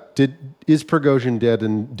about that. Is Prigozhin dead,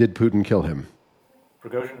 and did Putin kill him?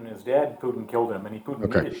 Prigozhin is dead. Putin killed him, and Putin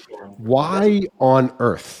needed to kill him. Why on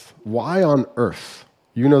earth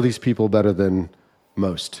You know these people better than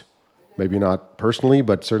most. Maybe not personally,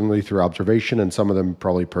 but certainly through observation, and some of them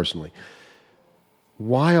probably personally.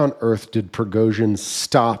 Why on earth did Prigozhin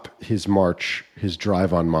stop his march, his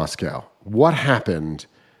drive on Moscow? What happened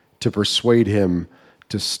to persuade him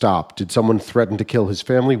to stop? Did someone threaten to kill his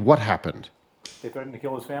family? What happened? They threatened to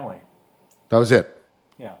kill his family. That was it.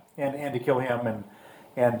 Yeah, and to kill him,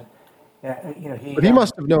 and But he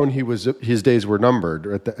must have known his days were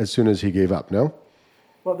numbered as soon as he gave up. No.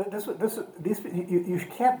 Well, you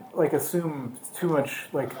can't like assume too much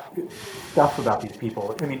like stuff about these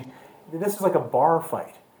people. I mean, this is like a bar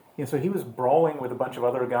fight. So he was brawling with a bunch of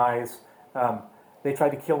other guys. They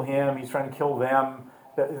tried to kill him. He's trying to kill them.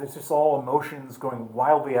 It's just all emotions going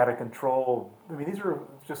wildly out of control. I mean, these are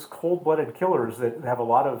just cold-blooded killers that have a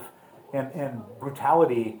lot of and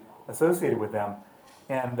brutality associated with them.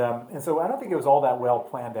 And so I don't think it was all that well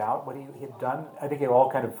planned out what he had done. I think it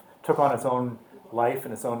all kind of took on its own life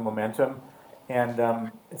and its own momentum,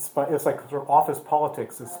 and it's like sort of office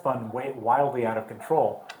politics is spun wildly out of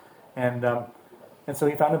control, and so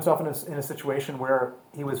he found himself in a situation where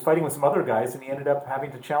he was fighting with some other guys, and he ended up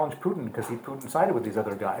having to challenge Putin because Putin sided with these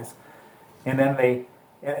other guys, and then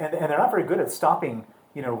they're not very good at stopping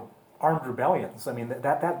armed rebellions. I mean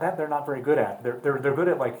that they're not very good at. They're good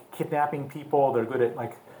at like kidnapping people. They're good at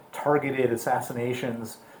like targeted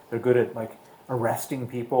assassinations. They're good at like arresting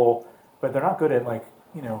people. But they're not good at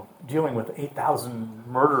dealing with 8,000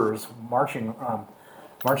 murderers marching on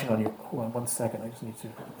you. Hold on 1 second. I just need to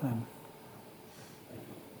do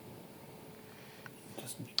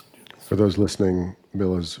this. For those listening,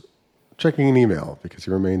 Bill is checking an email because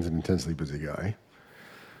he remains an intensely busy guy,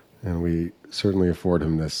 and we certainly afford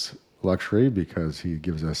him this luxury because he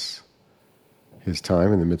gives us his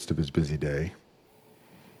time in the midst of his busy day,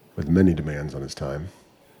 with many demands on his time.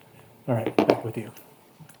 All right, back with you.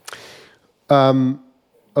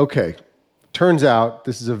 Okay. Turns out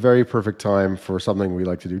this is a very perfect time for something we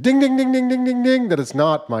like to do. Ding, ding, ding, ding, ding, ding, ding. That is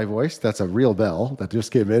not my voice. That's a real bell that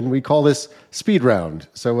just came in. We call this speed round.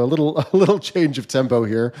 So a little change of tempo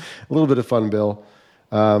here. A little bit of fun, Bill.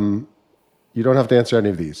 You don't have to answer any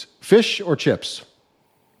of these. Fish or chips?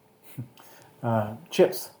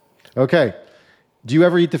 Chips. Okay. Do you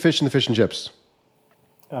ever eat the fish and chips?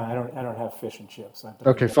 I don't have fish and chips.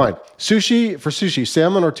 Okay, fine. Sushi,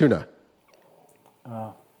 salmon or tuna?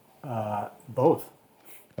 Both.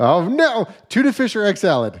 Oh, no. Tuna fish or egg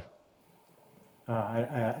salad?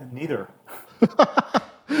 Neither.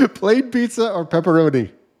 Plain pizza or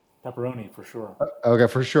pepperoni? Pepperoni, for sure. Okay,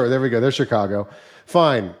 for sure. There we go. There's Chicago.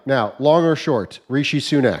 Fine. Now, long or short? Rishi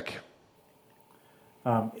Sunak.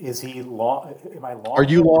 Is he long? Am I long? Are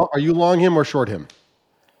you long him or short him?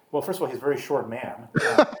 Well, first of all, he's a very short man.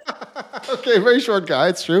 Okay, very short guy.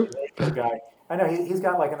 It's true. Very short guy. I know he's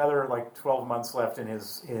got like another 12 months left in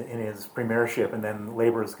his premiership, and then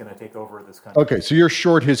Labor is going to take over this country. Okay, so you're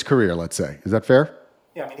short his career, let's say. Is that fair?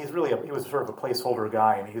 Yeah, I mean he was sort of a placeholder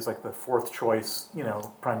guy. I mean he was like the fourth choice,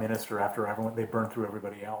 prime minister after everyone they burned through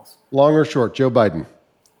everybody else. Long or short, Joe Biden?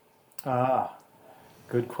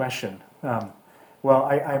 Good question. Well,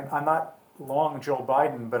 I'm not long Joe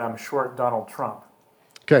Biden, but I'm short Donald Trump.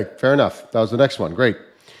 Okay, fair enough. That was the next one. Great.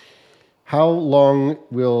 How long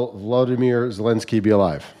will Vladimir Zelensky be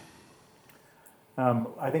alive?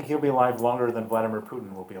 I think he'll be alive longer than Vladimir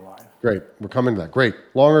Putin will be alive. Great. We're coming to that. Great.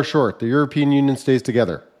 Long or short, the European Union stays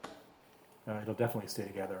together? It'll definitely stay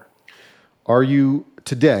together. Are you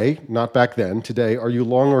today, not back then, today, are you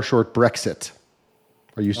long or short Brexit?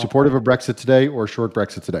 Are you supportive of Brexit today or short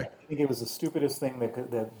Brexit today? I think it was the stupidest thing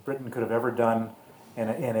that Britain could have ever done,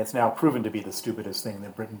 and it's now proven to be the stupidest thing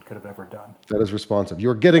that Britain could have ever done. That is responsive.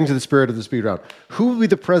 You're getting to the spirit of the speed round. Who will be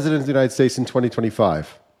the president of the United States in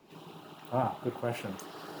 2025? Good question.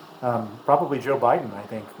 Probably Joe Biden, I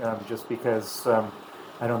think, just because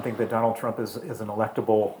I don't think that Donald Trump is an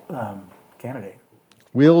electable candidate.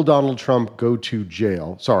 Will Donald Trump go to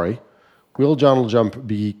jail? Will Donald Trump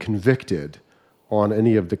be convicted on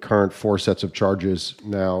any of the current 4 sets of charges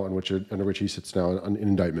now under which he sits now in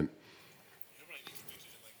indictment? He'll probably be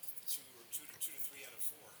convicted in like two to three out of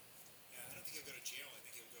 4. Yeah, I don't think he'll go to jail. I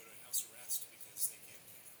think he'll go to house arrest because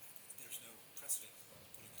there's no precedent for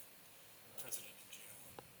putting a president in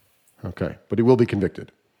jail. Okay, but he will be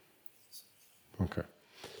convicted. Okay.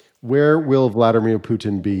 Where will Vladimir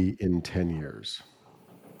Putin be in 10 years?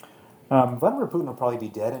 Vladimir Putin will probably be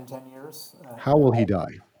dead in 10 years. How will he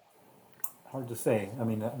die? Hard to say. I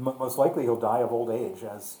mean, most likely he'll die of old age,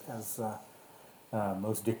 as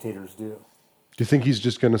most dictators do. Do you think he's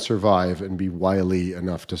just going to survive and be wily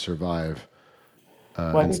enough to survive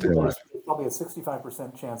Well, I and think stay alive? there's probably a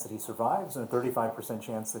 65% chance that he survives and a 35%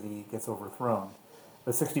 chance that he gets overthrown.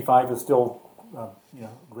 but 65 is still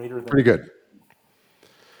greater than. Pretty good.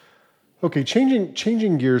 Okay,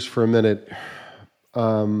 changing gears for a minute.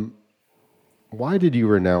 Why did you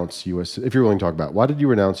renounce U.S. If you're willing to talk about, why did you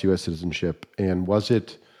renounce U.S. citizenship, and was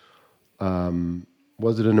it an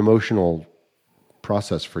emotional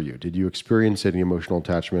process for you? Did you experience any emotional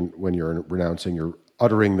attachment when you're renouncing, you're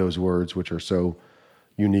uttering those words, which are so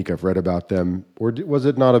unique? I've read about them, or was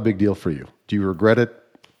it not a big deal for you? Do you regret it?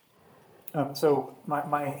 So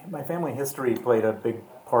my family history played a big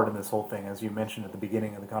part in this whole thing. As you mentioned at the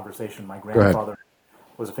beginning of the conversation, my Go ahead. grandfather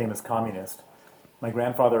was a famous communist. My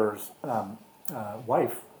grandfather's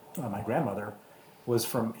wife, my grandmother,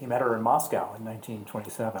 he met her in Moscow in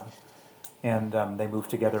 1927. And they moved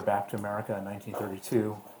together back to America in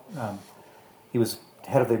 1932. He was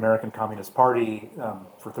head of the American Communist Party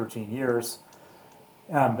for 13 years.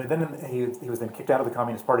 But then he was then kicked out of the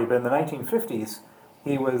Communist Party. But in the 1950s,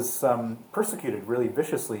 he was persecuted really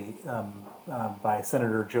viciously by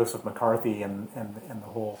Senator Joseph McCarthy and the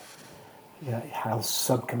whole House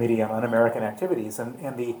Subcommittee on Un-American Activities.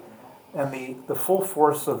 And the full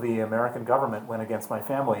force of the American government went against my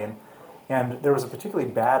family. And there was a particularly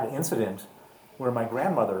bad incident where my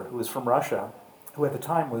grandmother, who was from Russia, who at the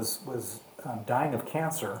time was dying of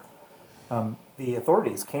cancer, the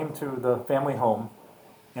authorities came to the family home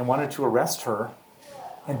and wanted to arrest her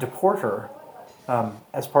and deport her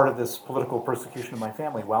as part of this political persecution of my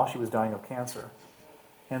family while she was dying of cancer.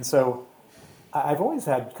 And so I've always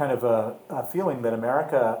had kind of a feeling that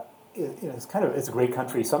America it's a great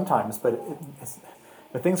country sometimes, but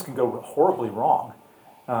things can go horribly wrong.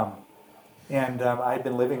 And I'd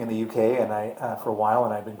been living in the UK for a while,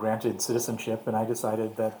 and I'd been granted citizenship, and I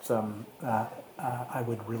decided that I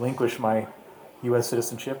would relinquish my U.S.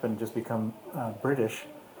 citizenship and just become British.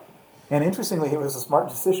 And interestingly, it was a smart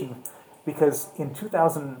decision because in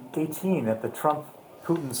 2018 at the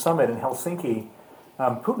Trump-Putin summit in Helsinki,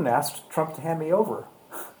 Putin asked Trump to hand me over,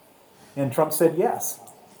 and Trump said yes.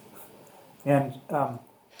 And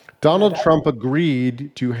Donald Trump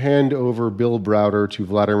agreed to hand over Bill Browder to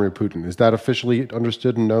Vladimir Putin. Is that officially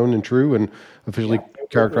understood and known and true and officially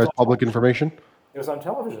characterized public information? It was on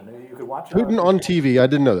television. You could watch it. Putin on TV, I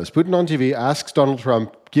didn't know this. Putin on TV asks Donald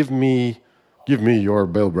Trump, give me your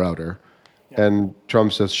Bill Browder. Yeah. And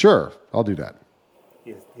Trump says, sure, I'll do that.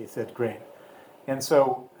 He said, great. And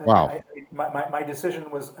so wow. My decision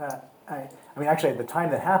was, actually at the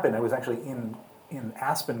time that happened, I was actually in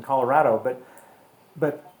Aspen, Colorado,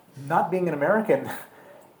 but not being an American,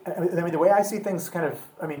 the way I see things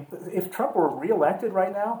if Trump were reelected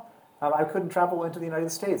right now, I couldn't travel into the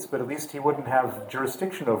United States, but at least he wouldn't have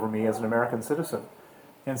jurisdiction over me as an American citizen.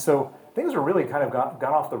 And so things are really kind of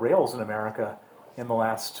gone off the rails in America in the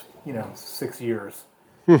last, 6 years.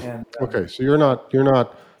 And, okay, so you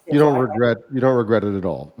don't regret it at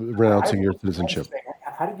all, renouncing your citizenship.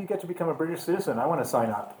 How did you get to become a British citizen? I want to sign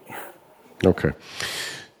up. Okay.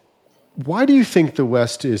 Why do you think the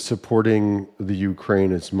West is supporting the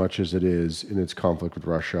Ukraine as much as it is in its conflict with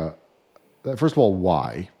Russia? First of all,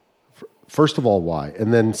 why?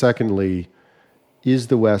 And then secondly, is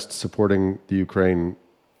the West supporting the Ukraine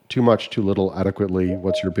too much, too little, adequately?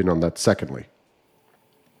 What's your opinion on that? Secondly.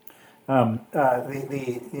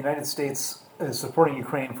 The United States is supporting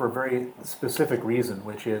Ukraine for a very specific reason,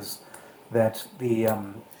 which is that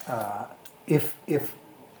if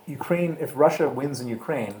Russia wins in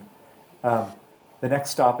Ukraine, the next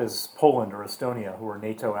stop is Poland or Estonia, who are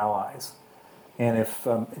NATO allies, and if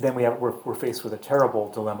then we're faced with a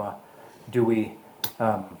terrible dilemma: do we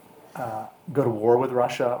go to war with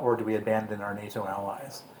Russia, or do we abandon our NATO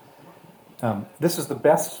allies? This is the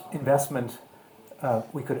best investment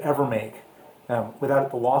we could ever make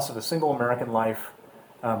without the loss of a single American life.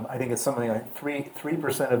 I think it's something like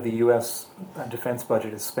 3% of the U.S. defense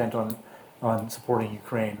budget is spent on supporting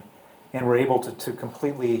Ukraine, and we're able to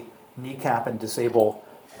completely kneecap and disable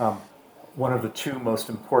one of the two most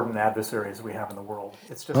important adversaries we have in the world.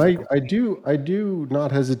 It's just I do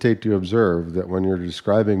not hesitate to observe that when you're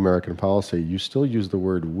describing American policy, you still use the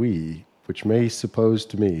word "we," which may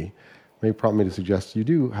prompt me to suggest you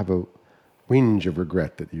do have a whinge of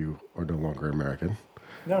regret that you are no longer American.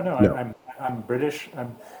 No. I'm British.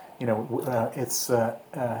 It's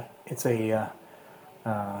a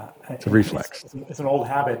reflex. It's an old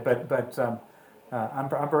habit, but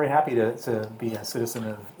I'm very happy to be a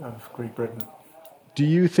citizen of Great Britain. Do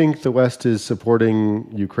you think the West is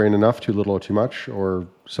supporting Ukraine enough, too little or too much, or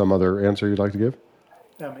some other answer you'd like to give?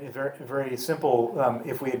 It's very, very simple.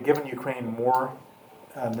 If we had given Ukraine more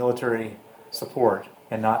military support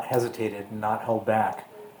and not hesitated and not held back,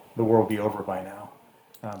 the war would be over by now.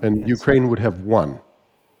 And Ukraine would have won.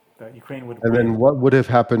 Ukraine would And then win. what would have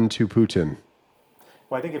happened to Putin?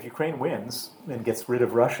 Well, I think if Ukraine wins and gets rid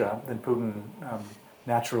of Russia, then Putin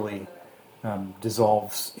naturally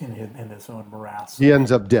dissolves in his own morass, He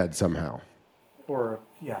ends up dead somehow. or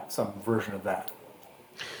yeah, some version of that.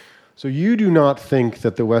 So you do not think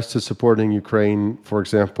that the West is supporting Ukraine, for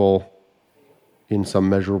example, in some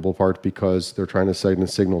measurable part because they're trying to send a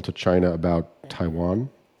signal to China about Taiwan?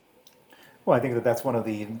 Well, I think that that's one of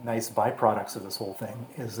the nice byproducts of this whole thing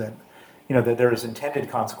is that, that there's intended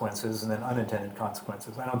consequences and then unintended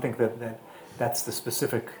consequences. I don't think that that's the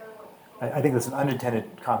specific. I think that's an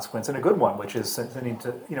unintended consequence and a good one, which is sending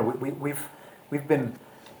to, we've been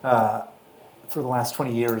for the last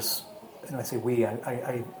 20 years, and I say we,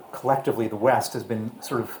 I collectively the West has been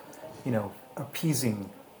sort of, appeasing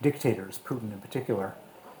dictators, Putin in particular.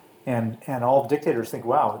 And all dictators think,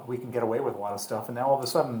 wow, we can get away with a lot of stuff. And now all of a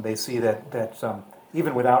sudden they see that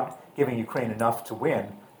even without giving Ukraine enough to win,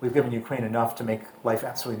 we've given Ukraine enough to make life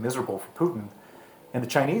absolutely miserable for Putin. And the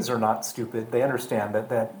Chinese are not stupid. They understand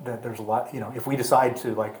that there's a lot, if we decide to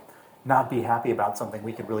not be happy about something,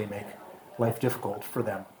 we could really make life difficult for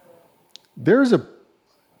them. There's a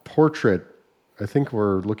portrait, I think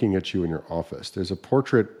we're looking at you in your office. There's a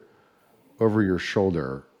portrait over your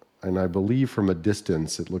shoulder, and I believe from a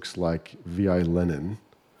distance it looks like V.I. Lenin,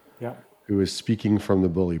 Yeah. who is speaking from the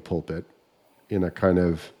bully pulpit in a kind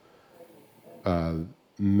of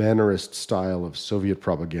mannerist style of Soviet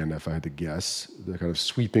propaganda, if I had to guess, the kind of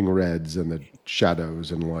sweeping reds and the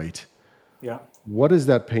shadows and light. Yeah. What is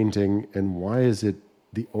that painting, and why is it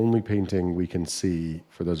the only painting we can see,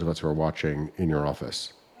 for those of us who are watching, in your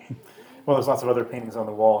office? Well, there's lots of other paintings on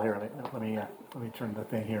the wall here. Let me turn the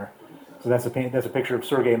thing here. So that's a paint. That's a picture of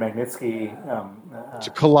Sergei Magnitsky. It's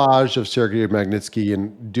a collage of Sergei Magnitsky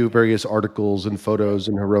and do various articles and photos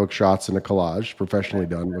and heroic shots in a collage, professionally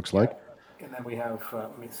done, looks like. And then we have.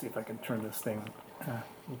 Let me see if I can turn this thing.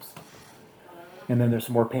 Oops. And then there's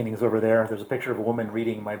some more paintings over there. There's a picture of a woman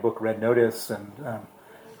reading my book, Red Notice, and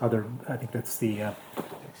other. I think that's the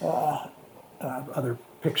other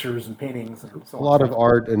pictures and paintings and so A on. lot of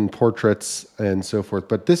art and portraits and so forth.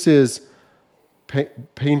 But this is a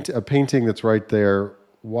painting that's right there.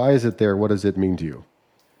 Why is it there? What does it mean to you?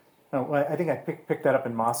 Oh, well, I think I picked that up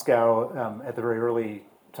in Moscow at the very early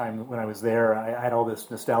time when I was there. I had all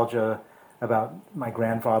this nostalgia about my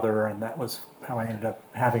grandfather, and that was how I ended up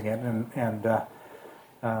having it.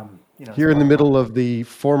 Here in the middle of the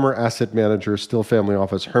former asset manager, still family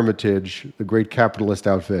office, Hermitage, the great capitalist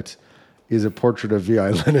outfit, is a portrait of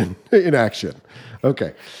V.I. Lenin in action.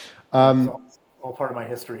 Okay. It's all part of my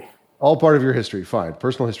history. All part of your history. Fine.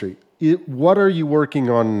 Personal history. What are you working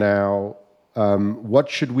on now? What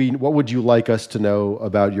would you like us to know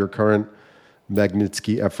about your current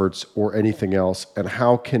Magnitsky efforts or anything else? And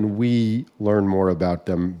how can we learn more about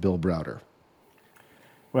them, Bill Browder?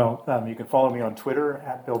 Well, you can follow me on Twitter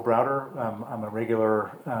at Bill Browder. I'm a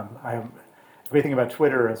regular. The great thing about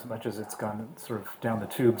Twitter, as much as it's gone sort of down the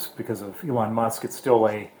tubes because of Elon Musk, it's still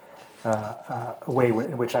a way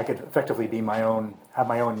in which I could effectively have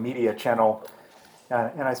my own media channel.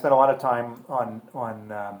 And I spent a lot of time on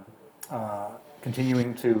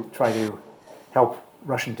continuing to try to help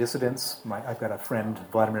Russian dissidents. I've got a friend,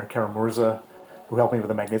 Vladimir Karamurza, who helped me with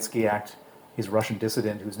the Magnitsky Act. He's a Russian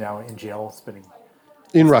dissident who's now in jail, spending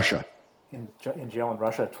In Russia. in jail in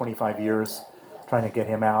Russia 25 years, trying to get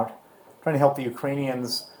him out, trying to help the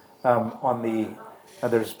Ukrainians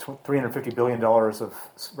there's $350 billion of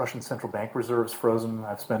Russian central bank reserves frozen.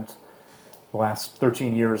 I've spent the last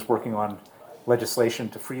 13 years working on legislation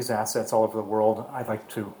to freeze assets all over the world. I'd like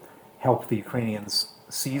to help the Ukrainians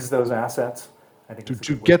seize those assets. I think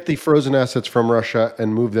To get the frozen assets from Russia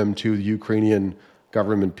and move them to the Ukrainian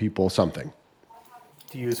government, people, something.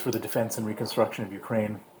 to use for the defense and reconstruction of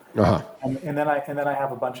Ukraine. Uh-huh. And then I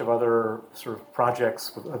have a bunch of other sort of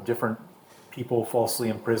projects of different people falsely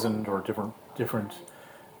imprisoned or different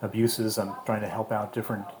abuses. I'm trying to help out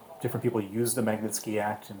different people use the Magnitsky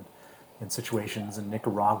Act in situations in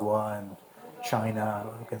Nicaragua and China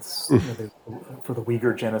against for the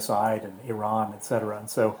Uyghur genocide and Iran, et cetera. And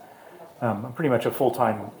so I'm pretty much a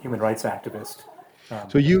full-time human rights activist.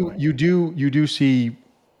 So you do see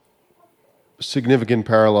significant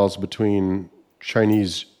parallels between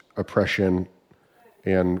Chinese oppression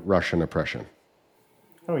and Russian oppression.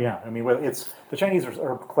 Oh yeah, I mean, it's the Chinese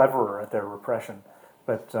are cleverer at their repression,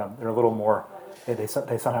 but they're a little more. They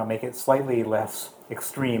somehow make it slightly less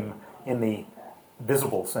extreme in the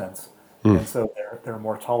visible sense, and so they're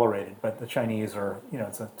more tolerated. But the Chinese are,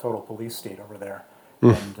 it's a total police state over there,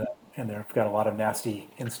 and they've got a lot of nasty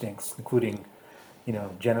instincts, including,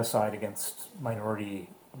 genocide against minority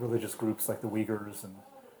religious groups like the Uyghurs and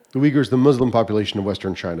The Uyghurs, the Muslim population of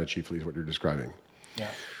Western China, chiefly, is what you're describing. Yeah.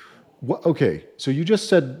 Okay, so you just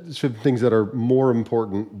said some things that are more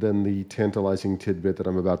important than the tantalizing tidbit that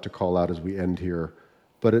I'm about to call out as we end here.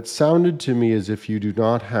 But it sounded to me as if you do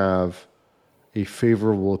not have a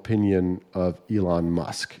favorable opinion of Elon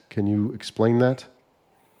Musk. Can you explain that?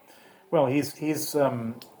 Well, he's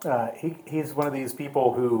one of these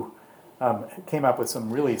people who came up with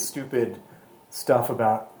some really stupid stuff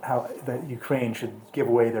about how that Ukraine should give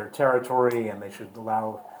away their territory and they should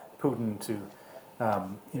allow Putin to,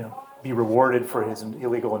 be rewarded for his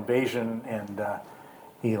illegal invasion. And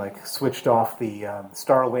he switched off the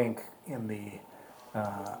Starlink in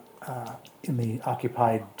the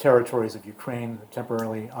occupied territories of Ukraine,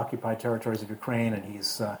 temporarily occupied territories of Ukraine, and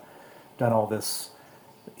he's done all this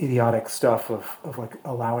idiotic stuff of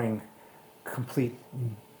allowing complete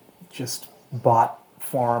just bot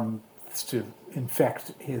farms to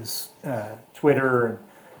infect his Twitter.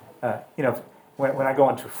 And when I go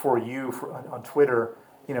onto For You on Twitter,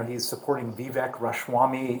 he's supporting Vivek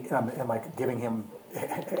Ramaswamy and giving him.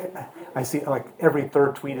 I see every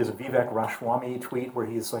third tweet is a Vivek Ramaswamy tweet where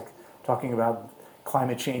he's talking about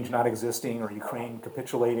climate change not existing or Ukraine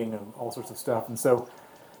capitulating and all sorts of stuff. And so,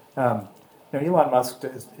 Elon Musk,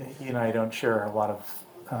 he and I don't share a lot of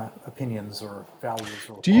opinions or values.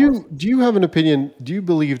 Or do you have an opinion? Do you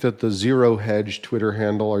believe that the Zero Hedge Twitter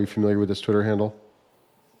handle? Are you familiar with this Twitter handle?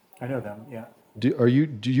 I know them. Yeah. Do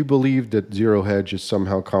you believe that Zero Hedge is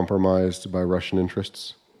somehow compromised by Russian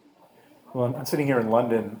interests? Well, I'm sitting here in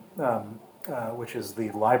London, which is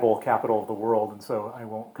the libel capital of the world, and so I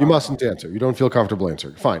won't. You mustn't answer. You don't feel comfortable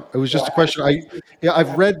answering. Fine. It was just a question.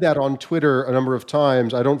 I've read that on Twitter a number of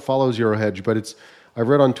times. I don't follow Zero Hedge, but I've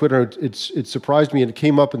read on Twitter. It surprised me, and it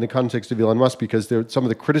came up in the context of Elon Musk because some of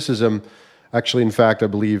the criticism. Actually, in fact, I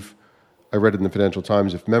believe I read it in the Financial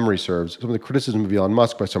Times, if memory serves. Some of the criticism of Elon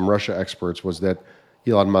Musk by some Russia experts was that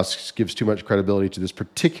Elon Musk gives too much credibility to this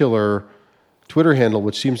particular Twitter handle,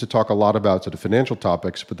 which seems to talk a lot about sort of financial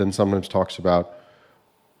topics, but then sometimes talks about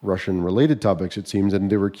Russian-related topics, it seems, and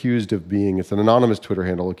they were accused of being, it's an anonymous Twitter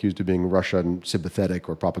handle, accused of being Russian sympathetic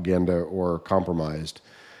or propaganda or compromised.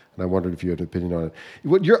 And I wondered if you had an opinion on it.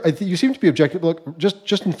 I think you seem to be objective. Look,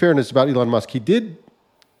 just in fairness about Elon Musk, he did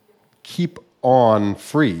keep on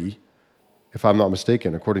free, if I'm not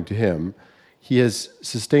mistaken, according to him. He has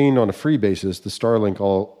sustained on a free basis the Starlink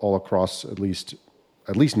all across at least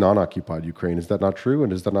non-occupied Ukraine. Is that not true? And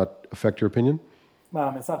does that not affect your opinion?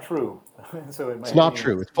 It's not true. So it's not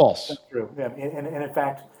true. It's false. It's true. Yeah. And in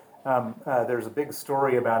fact, there's a big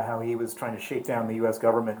story about how he was trying to shake down the U.S.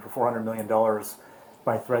 government for $400 million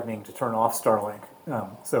by threatening to turn off Starlink.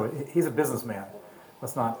 So he's a businessman.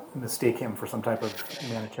 Let's not mistake him for some type of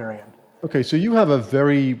humanitarian. Okay, so you have a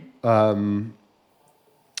very, let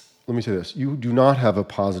me say this, you do not have a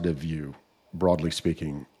positive view, broadly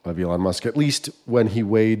speaking, of Elon Musk, at least when he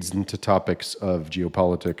wades into topics of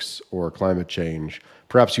geopolitics or climate change.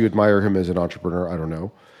 Perhaps you admire him as an entrepreneur, I don't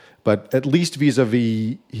know. But at least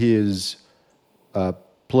vis-a-vis his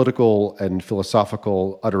political and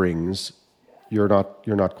philosophical utterings, you're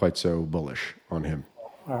not quite so bullish on him.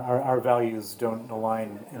 Our values don't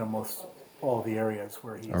align in almost all the areas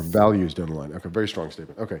where he's... Our values don't align. Okay, very strong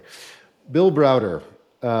statement. Okay. Bill Browder,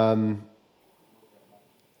 an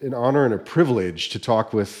honor and a privilege to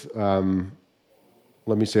talk with,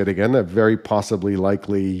 let me say it again, a very possibly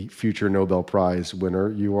likely future Nobel Prize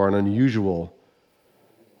winner. You are an unusual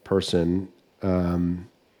person.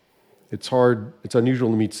 It's unusual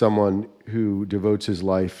to meet someone who devotes his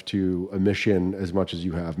life to a mission as much as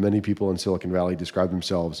you have. Many people in Silicon Valley describe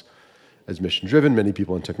themselves as mission-driven. Many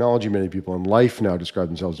people in technology, many people in life now describe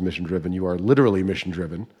themselves as mission-driven. You are literally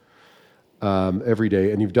mission-driven every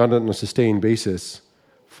day, and you've done it on a sustained basis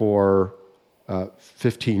for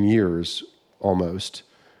 15 years almost.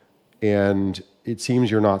 And it seems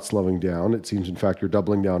you're not slowing down. It seems, in fact, you're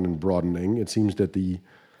doubling down and broadening. It seems that the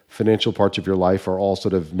financial parts of your life are all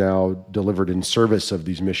sort of now delivered in service of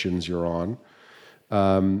these missions you're on.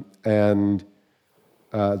 And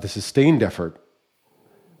the sustained effort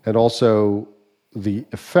and also the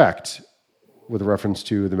effect with reference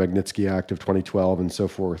to the Magnitsky Act of 2012 and so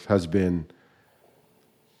forth has been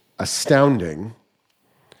astounding.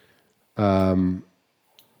 It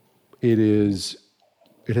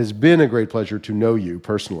has been a great pleasure to know you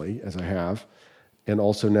personally, as I have, and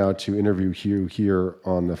also now to interview you here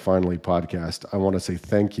on the Finally podcast. I want to say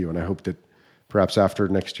thank you, and I hope that perhaps after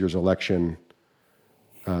next year's election,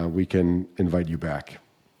 we can invite you back.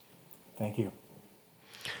 Thank you.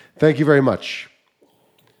 Thank you very much.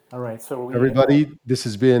 All right. So everybody, this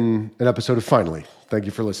has been an episode of Finally. Thank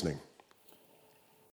you for listening.